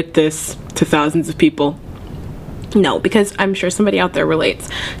admit this to thousands of people. No, because I'm sure somebody out there relates.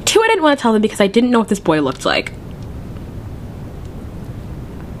 2, I didn't want to tell them because I didn't know what this boy looked like.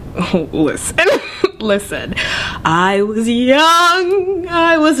 Oh, listen. I was young,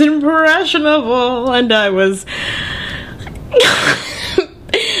 I was impressionable, and I was...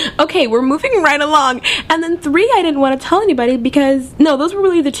 Okay, we're moving right along. And then 3, I didn't want to tell anybody because, no, those were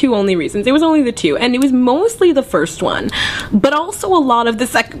really the 2 only reasons. It was only the 2, and it was mostly the first one, but also a lot of the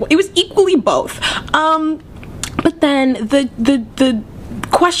second one. It was equally both. But then the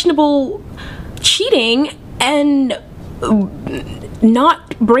questionable cheating and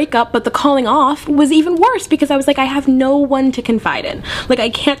not break up, but the calling off was even worse because I was like, I have no one to confide in. Like, I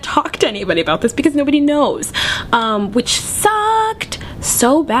can't talk to anybody about this because nobody knows, which sucked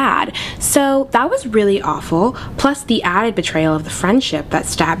so bad. So that was really awful. Plus the added betrayal of the friendship that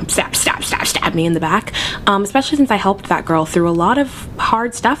stabbed me in the back, especially since I helped that girl through a lot of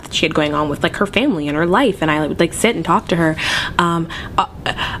hard stuff that she had going on with like her family and her life, and I would like sit and talk to her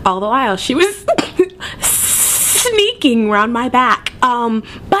all the while she was sneaking around my back.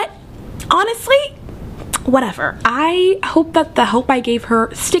 But honestly, whatever. I hope that the help I gave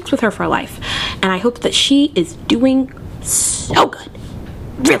her sticks with her for life, and I hope that she is doing so good,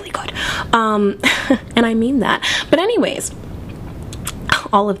 really good, and I mean that. But anyways,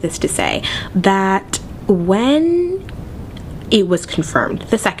 all of this to say that when it was confirmed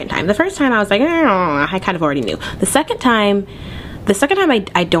the second time, the first time I was like, I kind of already knew. The second time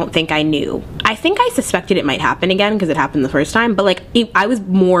I don't think I knew. I think I suspected it might happen again because it happened the first time, but like I was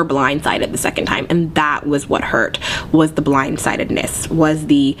more blindsided the second time, and that was what hurt, was the blindsidedness, was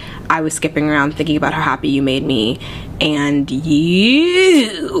the I was skipping around thinking about how happy you made me, and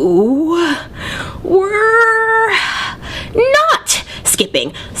you were not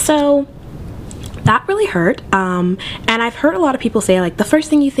skipping. So that really hurt. And I've heard a lot of people say like the first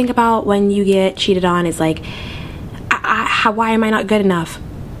thing you think about when you get cheated on is like, why am I not good enough?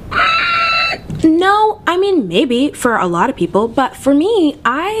 No, I mean, maybe for a lot of people, but for me,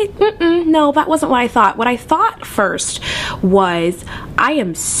 no, that wasn't what I thought. What I thought first was, I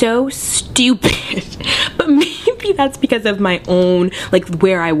am so stupid. But maybe that's because of my own, like,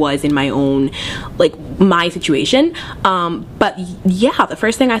 where I was in my own, like, my situation. But yeah, the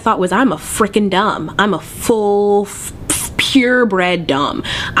first thing I thought was, I'm a freaking dumb. I'm a full purebred dumb.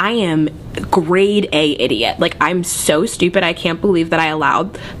 I am grade A idiot. Like, I'm so stupid. I can't believe that I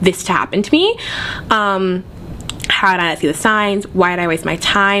allowed this to happen to me. How did I not see the signs? Why did I waste my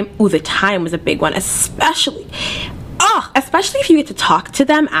time? Ooh, the time was a big one, especially if you get to talk to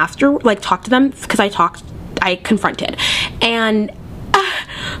them after, like, talk to them, because I confronted, and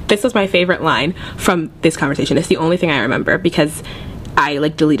this was my favorite line from this conversation. It's the only thing I remember because I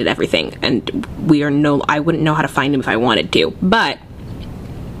like deleted everything, and I wouldn't know how to find him if I wanted to, but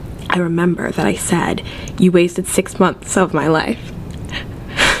I remember that I said, you wasted 6 months of my life.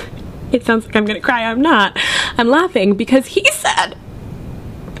 It sounds like I'm gonna cry. I'm not. I'm laughing because he said,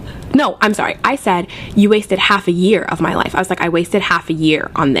 no, I'm sorry. I said, you wasted half a year of my life. I was like, I wasted half a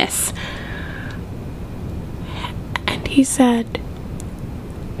year on this. And he said,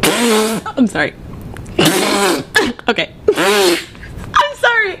 I'm sorry. Okay. I'm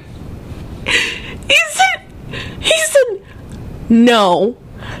sorry. He said, no,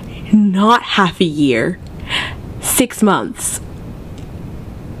 not half a year, 6 months.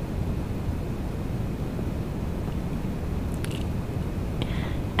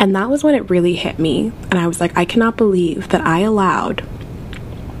 And that was when it really hit me. And I was like, I cannot believe that I allowed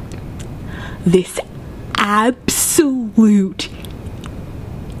this absolute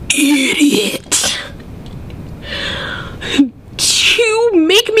idiot to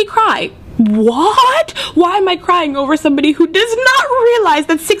make me cry. What? Why am I crying over somebody who does not realize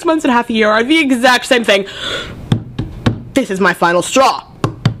that 6 months and half a year are the exact same thing? This is my final straw.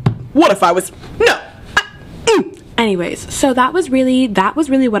 What if I was... No. Anyways, so that was really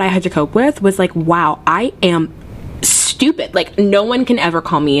what I had to cope with, was like, wow, I am stupid. Like, no one can ever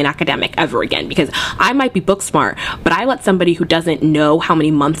call me an academic ever again, because I might be book smart, but I let somebody who doesn't know how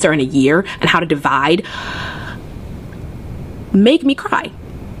many months are in a year and how to divide make me cry.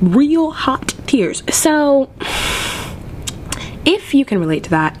 Real hot tears. So if you can relate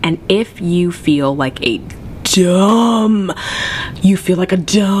to that, and if you feel like a dumb,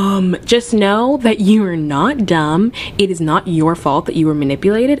 just know that you are not dumb. It is not your fault that you were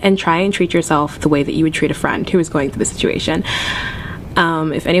manipulated, and try and treat yourself the way that you would treat a friend who is going through the situation.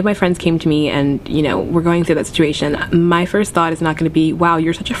 If any of my friends came to me and, you know, we're going through that situation, my first thought is not going to be, wow,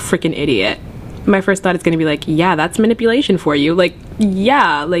 you're such a freaking idiot. My first thought is going to be like, yeah, that's manipulation for you. Like,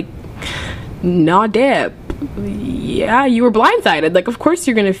 yeah, like, nah dip. Yeah, you were blindsided. Like, of course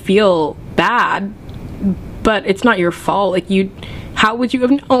you're going to feel bad, but it's not your fault. Like, how would you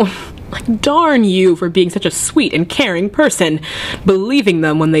have known? Like, darn you for being such a sweet and caring person, believing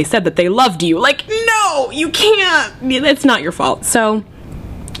them when they said that they loved you. Like, no, you can't. It's not your fault. So,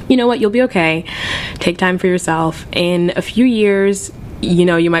 you know what? You'll be okay. Take time for yourself. In a few years, you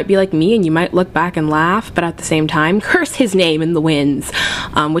know, you might be like me and you might look back and laugh, but at the same time, curse his name in the winds,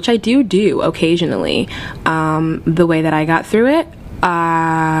 which I do occasionally. The way that I got through it,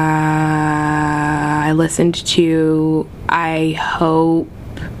 I listened to, I hope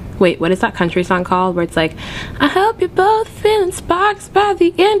wait, what is that country song called where it's like, I hope you're both feeling sparks by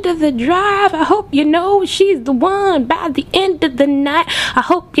the end of the drive. I hope you know she's the one by the end of the night. I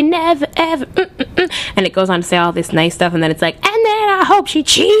hope you never ever and it goes on to say all this nice stuff, and then it's like, and then I hope she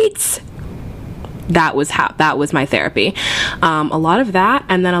cheats. That was my therapy. A lot of that,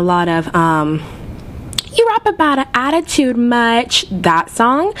 and then a lot of you rap about an attitude much. That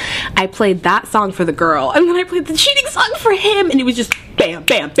song, I played that song for the girl, and then I played the cheating song for him, and it was just bam,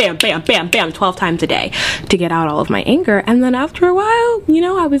 bam, bam, bam, bam, bam, 12 times a day to get out all of my anger. And then after a while, you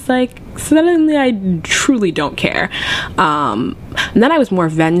know, I was like, suddenly I truly don't care. And then I was more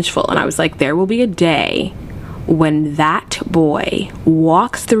vengeful, and I was like, there will be a day when that boy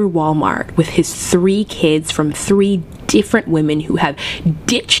walks through Walmart with his 3 kids from 3 different women who have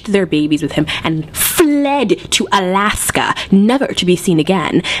ditched their babies with him and fled to Alaska, never to be seen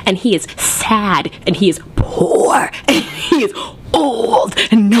again. And he is sad, and he is poor, and he is old,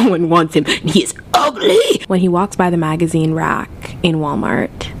 and no one wants him, and he is ugly. When he walks by the magazine rack in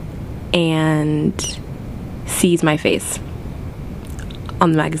Walmart and sees my face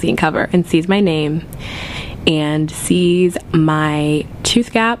on the magazine cover, and sees my name, and sees my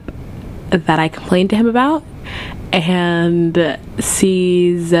tooth gap that I complained to him about, and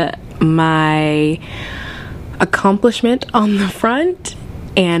sees my accomplishment on the front,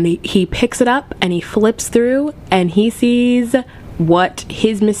 and he picks it up and he flips through and he sees what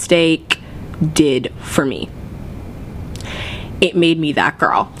his mistake did for me. It made me that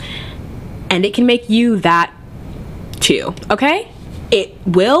girl. And it can make you that too, okay? It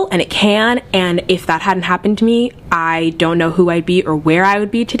will, and it can, and if that hadn't happened to me, I don't know who I'd be or where I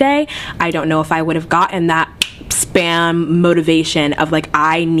would be today. I don't know if I would have gotten that spam motivation of like,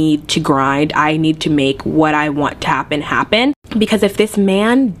 I need to grind, I need to make what I want to happen. Because if this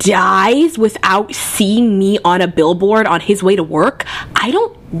man dies without seeing me on a billboard on his way to work, I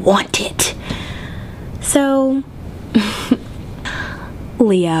don't want it. So,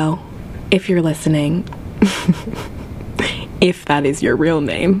 Leo, if you're listening, if that is your real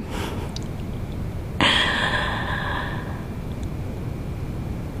name,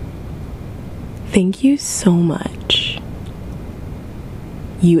 thank you so much,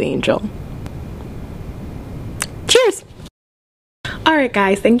 you angel. Cheers! Alright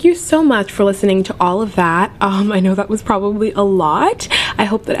guys, thank you so much for listening to all of that. I know that was probably a lot. I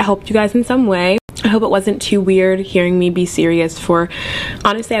hope that it helped you guys in some way. I hope it wasn't too weird hearing me be serious for,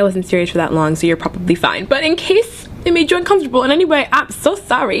 honestly, I wasn't serious for that long, so you're probably fine. But in case it made you uncomfortable in any way, I'm so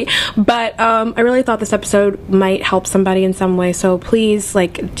sorry. But I really thought this episode might help somebody in some way, so please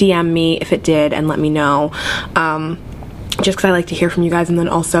like DM me if it did and let me know. Just because I like to hear from you guys, and then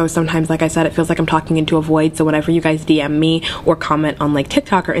also sometimes, like I said, it feels like I'm talking into a void, so whenever you guys DM me or comment on like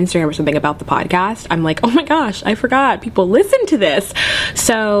TikTok or Instagram or something about the podcast, I'm like, oh my gosh, I forgot people listen to this.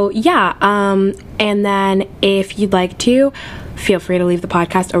 So yeah, and then if you'd like to, feel free to leave the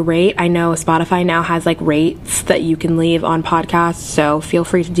podcast a rate. I know Spotify now has like rates that you can leave on podcasts, so feel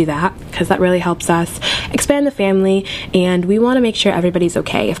free to do that because that really helps us expand the family, and we want to make sure everybody's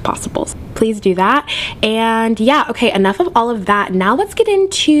okay if possible. Please do that. And yeah, okay, enough of all of that. Now let's get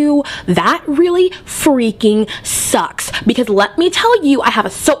into that really freaking sucks, because let me tell you, I have a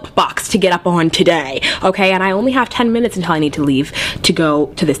soapbox to get up on today, okay? And I only have 10 minutes until I need to leave to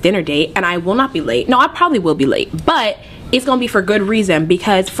go to this dinner date, and I will not be late. No, I probably will be late, but it's gonna be for good reason,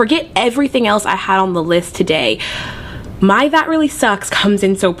 because forget everything else I had on the list today. My that really sucks comes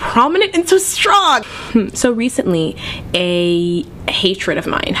in so prominent and so strong. So recently, a hatred of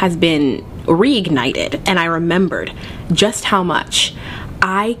mine has been reignited, and I remembered just how much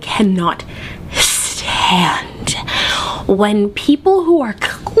I cannot stand when people who are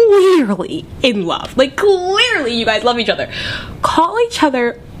clearly in love, like clearly you guys love each other, call each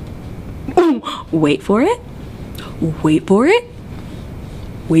other, wait for it, wait for it,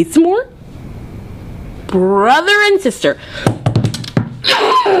 wait some more, brother and sister.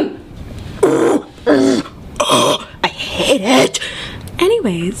 I hate it.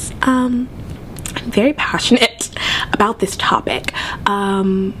 Anyways, I'm very passionate about this topic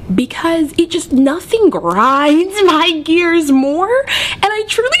because it just, nothing grinds my gears more, and I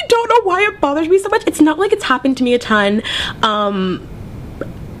truly don't know why it bothers me so much. It's not like it's happened to me a ton,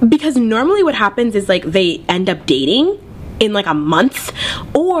 because normally what happens is like they end up dating in like a month,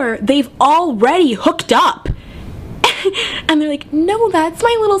 or they've already hooked up and they're like, no, that's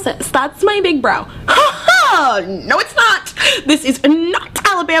my little sis, that's my big bro. No, it's not. This is not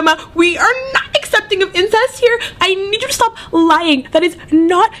Alabama. We are not accepting of incest here. I need you to stop lying. That is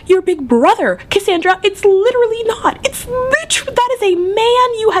not your big brother, Cassandra. It's literally not. It's literally, that is a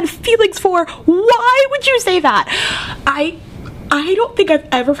man you had feelings for. Why would you say that? I don't think I've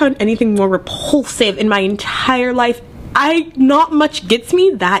ever found anything more repulsive in my entire life. Not much gets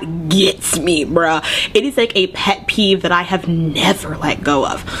me. That gets me, bruh. It is like a pet peeve that I have never let go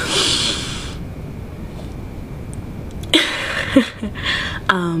of.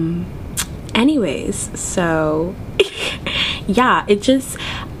 Anyways, so yeah, it just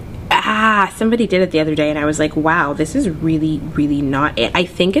somebody did it the other day and I was like, wow, this is really, really not it. I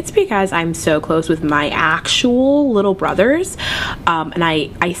think it's because I'm so close with my actual little brothers, and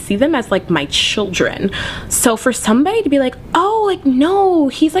I see them as like my children. So for somebody to be like, oh, like, no,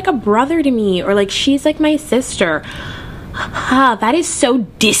 he's like a brother to me, or like she's like my sister, that is so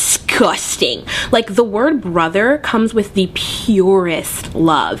disgusting. Like, the word brother comes with the purest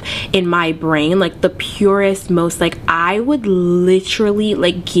love in my brain, like the purest, most, like, I would literally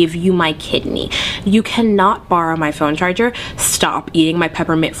like give you my kidney. You cannot borrow my phone charger. Stop eating my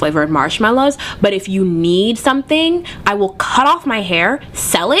peppermint flavored marshmallows. But if you need something, I will cut off my hair,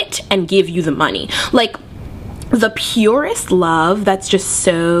 sell it, and give you the money. Like, the purest love that's just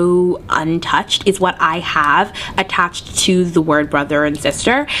so untouched is what I have attached to the word brother and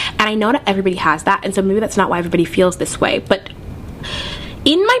sister. And I know not everybody has that, and so maybe that's not why everybody feels this way, but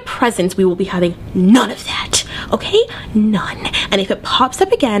in my presence we will be having none of that, okay? None. And if it pops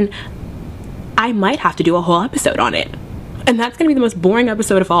up again, I might have to do a whole episode on it. And that's gonna be the most boring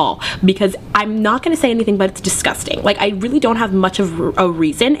episode of all, because I'm not gonna say anything, but it's disgusting. Like, I really don't have much of a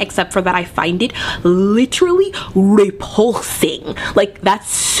reason except for that I find it literally repulsing. Like, that's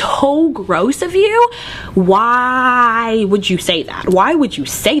so gross of you. Why would you say that? Why would you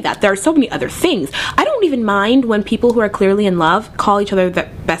say that? There are so many other things. I don't even mind when people who are clearly in love call each other their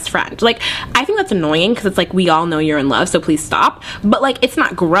best friend. Like, I think that's annoying because it's like, we all know you're in love, so please stop. But like, it's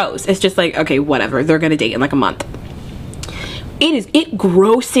not gross. It's just like, okay, whatever. They're gonna date in like a month. It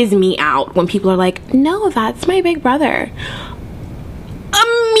grosses me out when people are like, no, that's my big brother.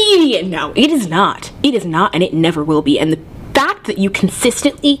 Immediate no. It is not. It is not, and it never will be. And the fact that you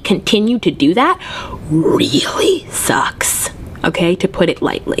consistently continue to do that really sucks, okay, to put it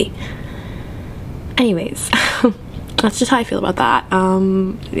lightly. Anyways, that's just how I feel about that.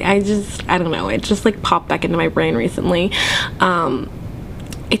 I don't know, it just like popped back into my brain recently.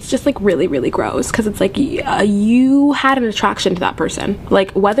 It's just like really, really gross, because it's like, you had an attraction to that person.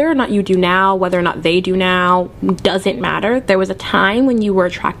 Like, whether or not you do now, whether or not they do now, doesn't matter. There was a time when you were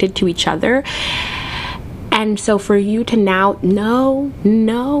attracted to each other. And so for you to now, no,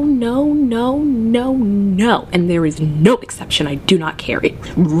 and there is no exception, I do not care. It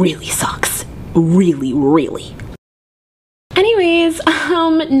really sucks. Really, really. Anyways,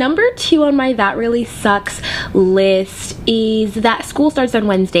 number 2 on my that really sucks list is that school starts on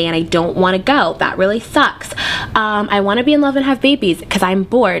Wednesday and I don't want to go. That really sucks. I want to be in love and have babies because I'm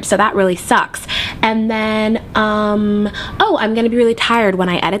bored, so that really sucks. And then, oh, I'm going to be really tired when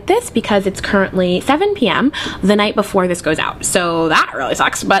I edit this because it's currently 7 p.m. the night before this goes out. So that really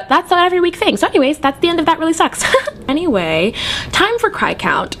sucks, but that's not every week thing. So anyways, that's the end of that really sucks. Anyway, time for cry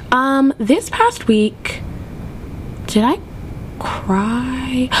count. This past week, did I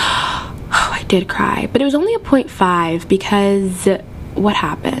cry? Oh, I did cry, but it was only a 0.5 because what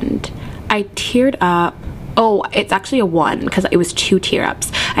happened? I teared up. Oh, it's actually a 1 because it was 2 tear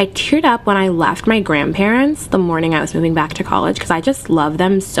ups. I teared up when I left my grandparents the morning I was moving back to college because I just love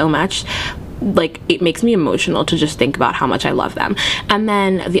them so much. Like, it makes me emotional to just think about how much I love them. And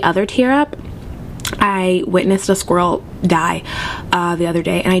then the other tear up, I witnessed a squirrel die the other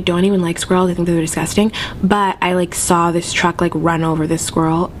day, and I don't even like squirrels. I think they're disgusting, but I like saw this truck like run over this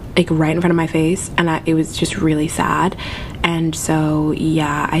squirrel like right in front of my face, and it was just really sad. And so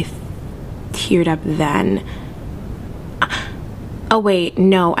yeah, I teared up then. Oh wait,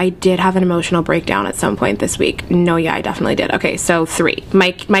 no, I did have an emotional breakdown at some point this week. No, yeah, I definitely did. Okay, so 3.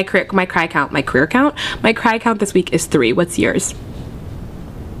 My cry count this week is 3. What's yours?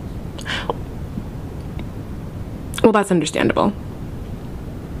 Well, that's understandable.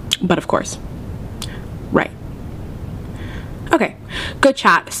 But of course. Right. Okay, good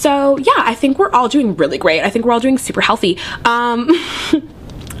chat. So yeah, I think we're all doing really great. I think we're all doing super healthy.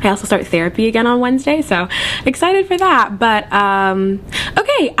 I also start therapy again on Wednesday, so excited for that. But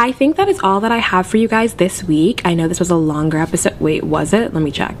okay, I think that is all that I have for you guys this week. I know this was a longer episode. Wait, was it? Let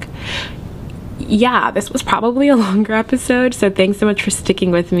me check. Yeah, this was probably a longer episode, so thanks so much for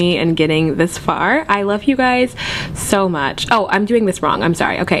sticking with me and getting this far. I love you guys so much. Oh, I'm doing this wrong. I'm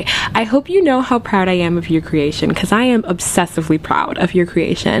sorry. Okay, I hope you know how proud I am of your creation, because I am obsessively proud of your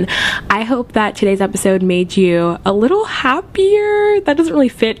creation. I hope that today's episode made you a little happier. That doesn't really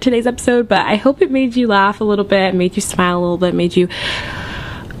fit today's episode, but I hope it made you laugh a little bit, made you smile a little bit, made you...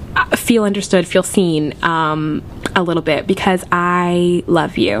 feel understood, feel seen a little bit, because I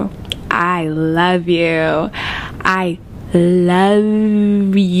love you. I love you. I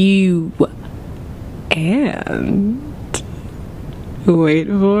love you. And wait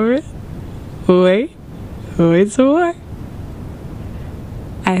for it. Wait some more.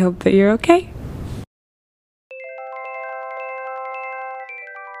 I hope that you're okay.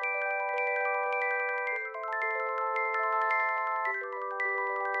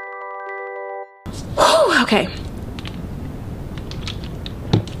 Whew, okay.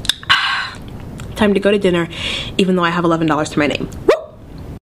 Time to go to dinner, even though I have $11 to my name.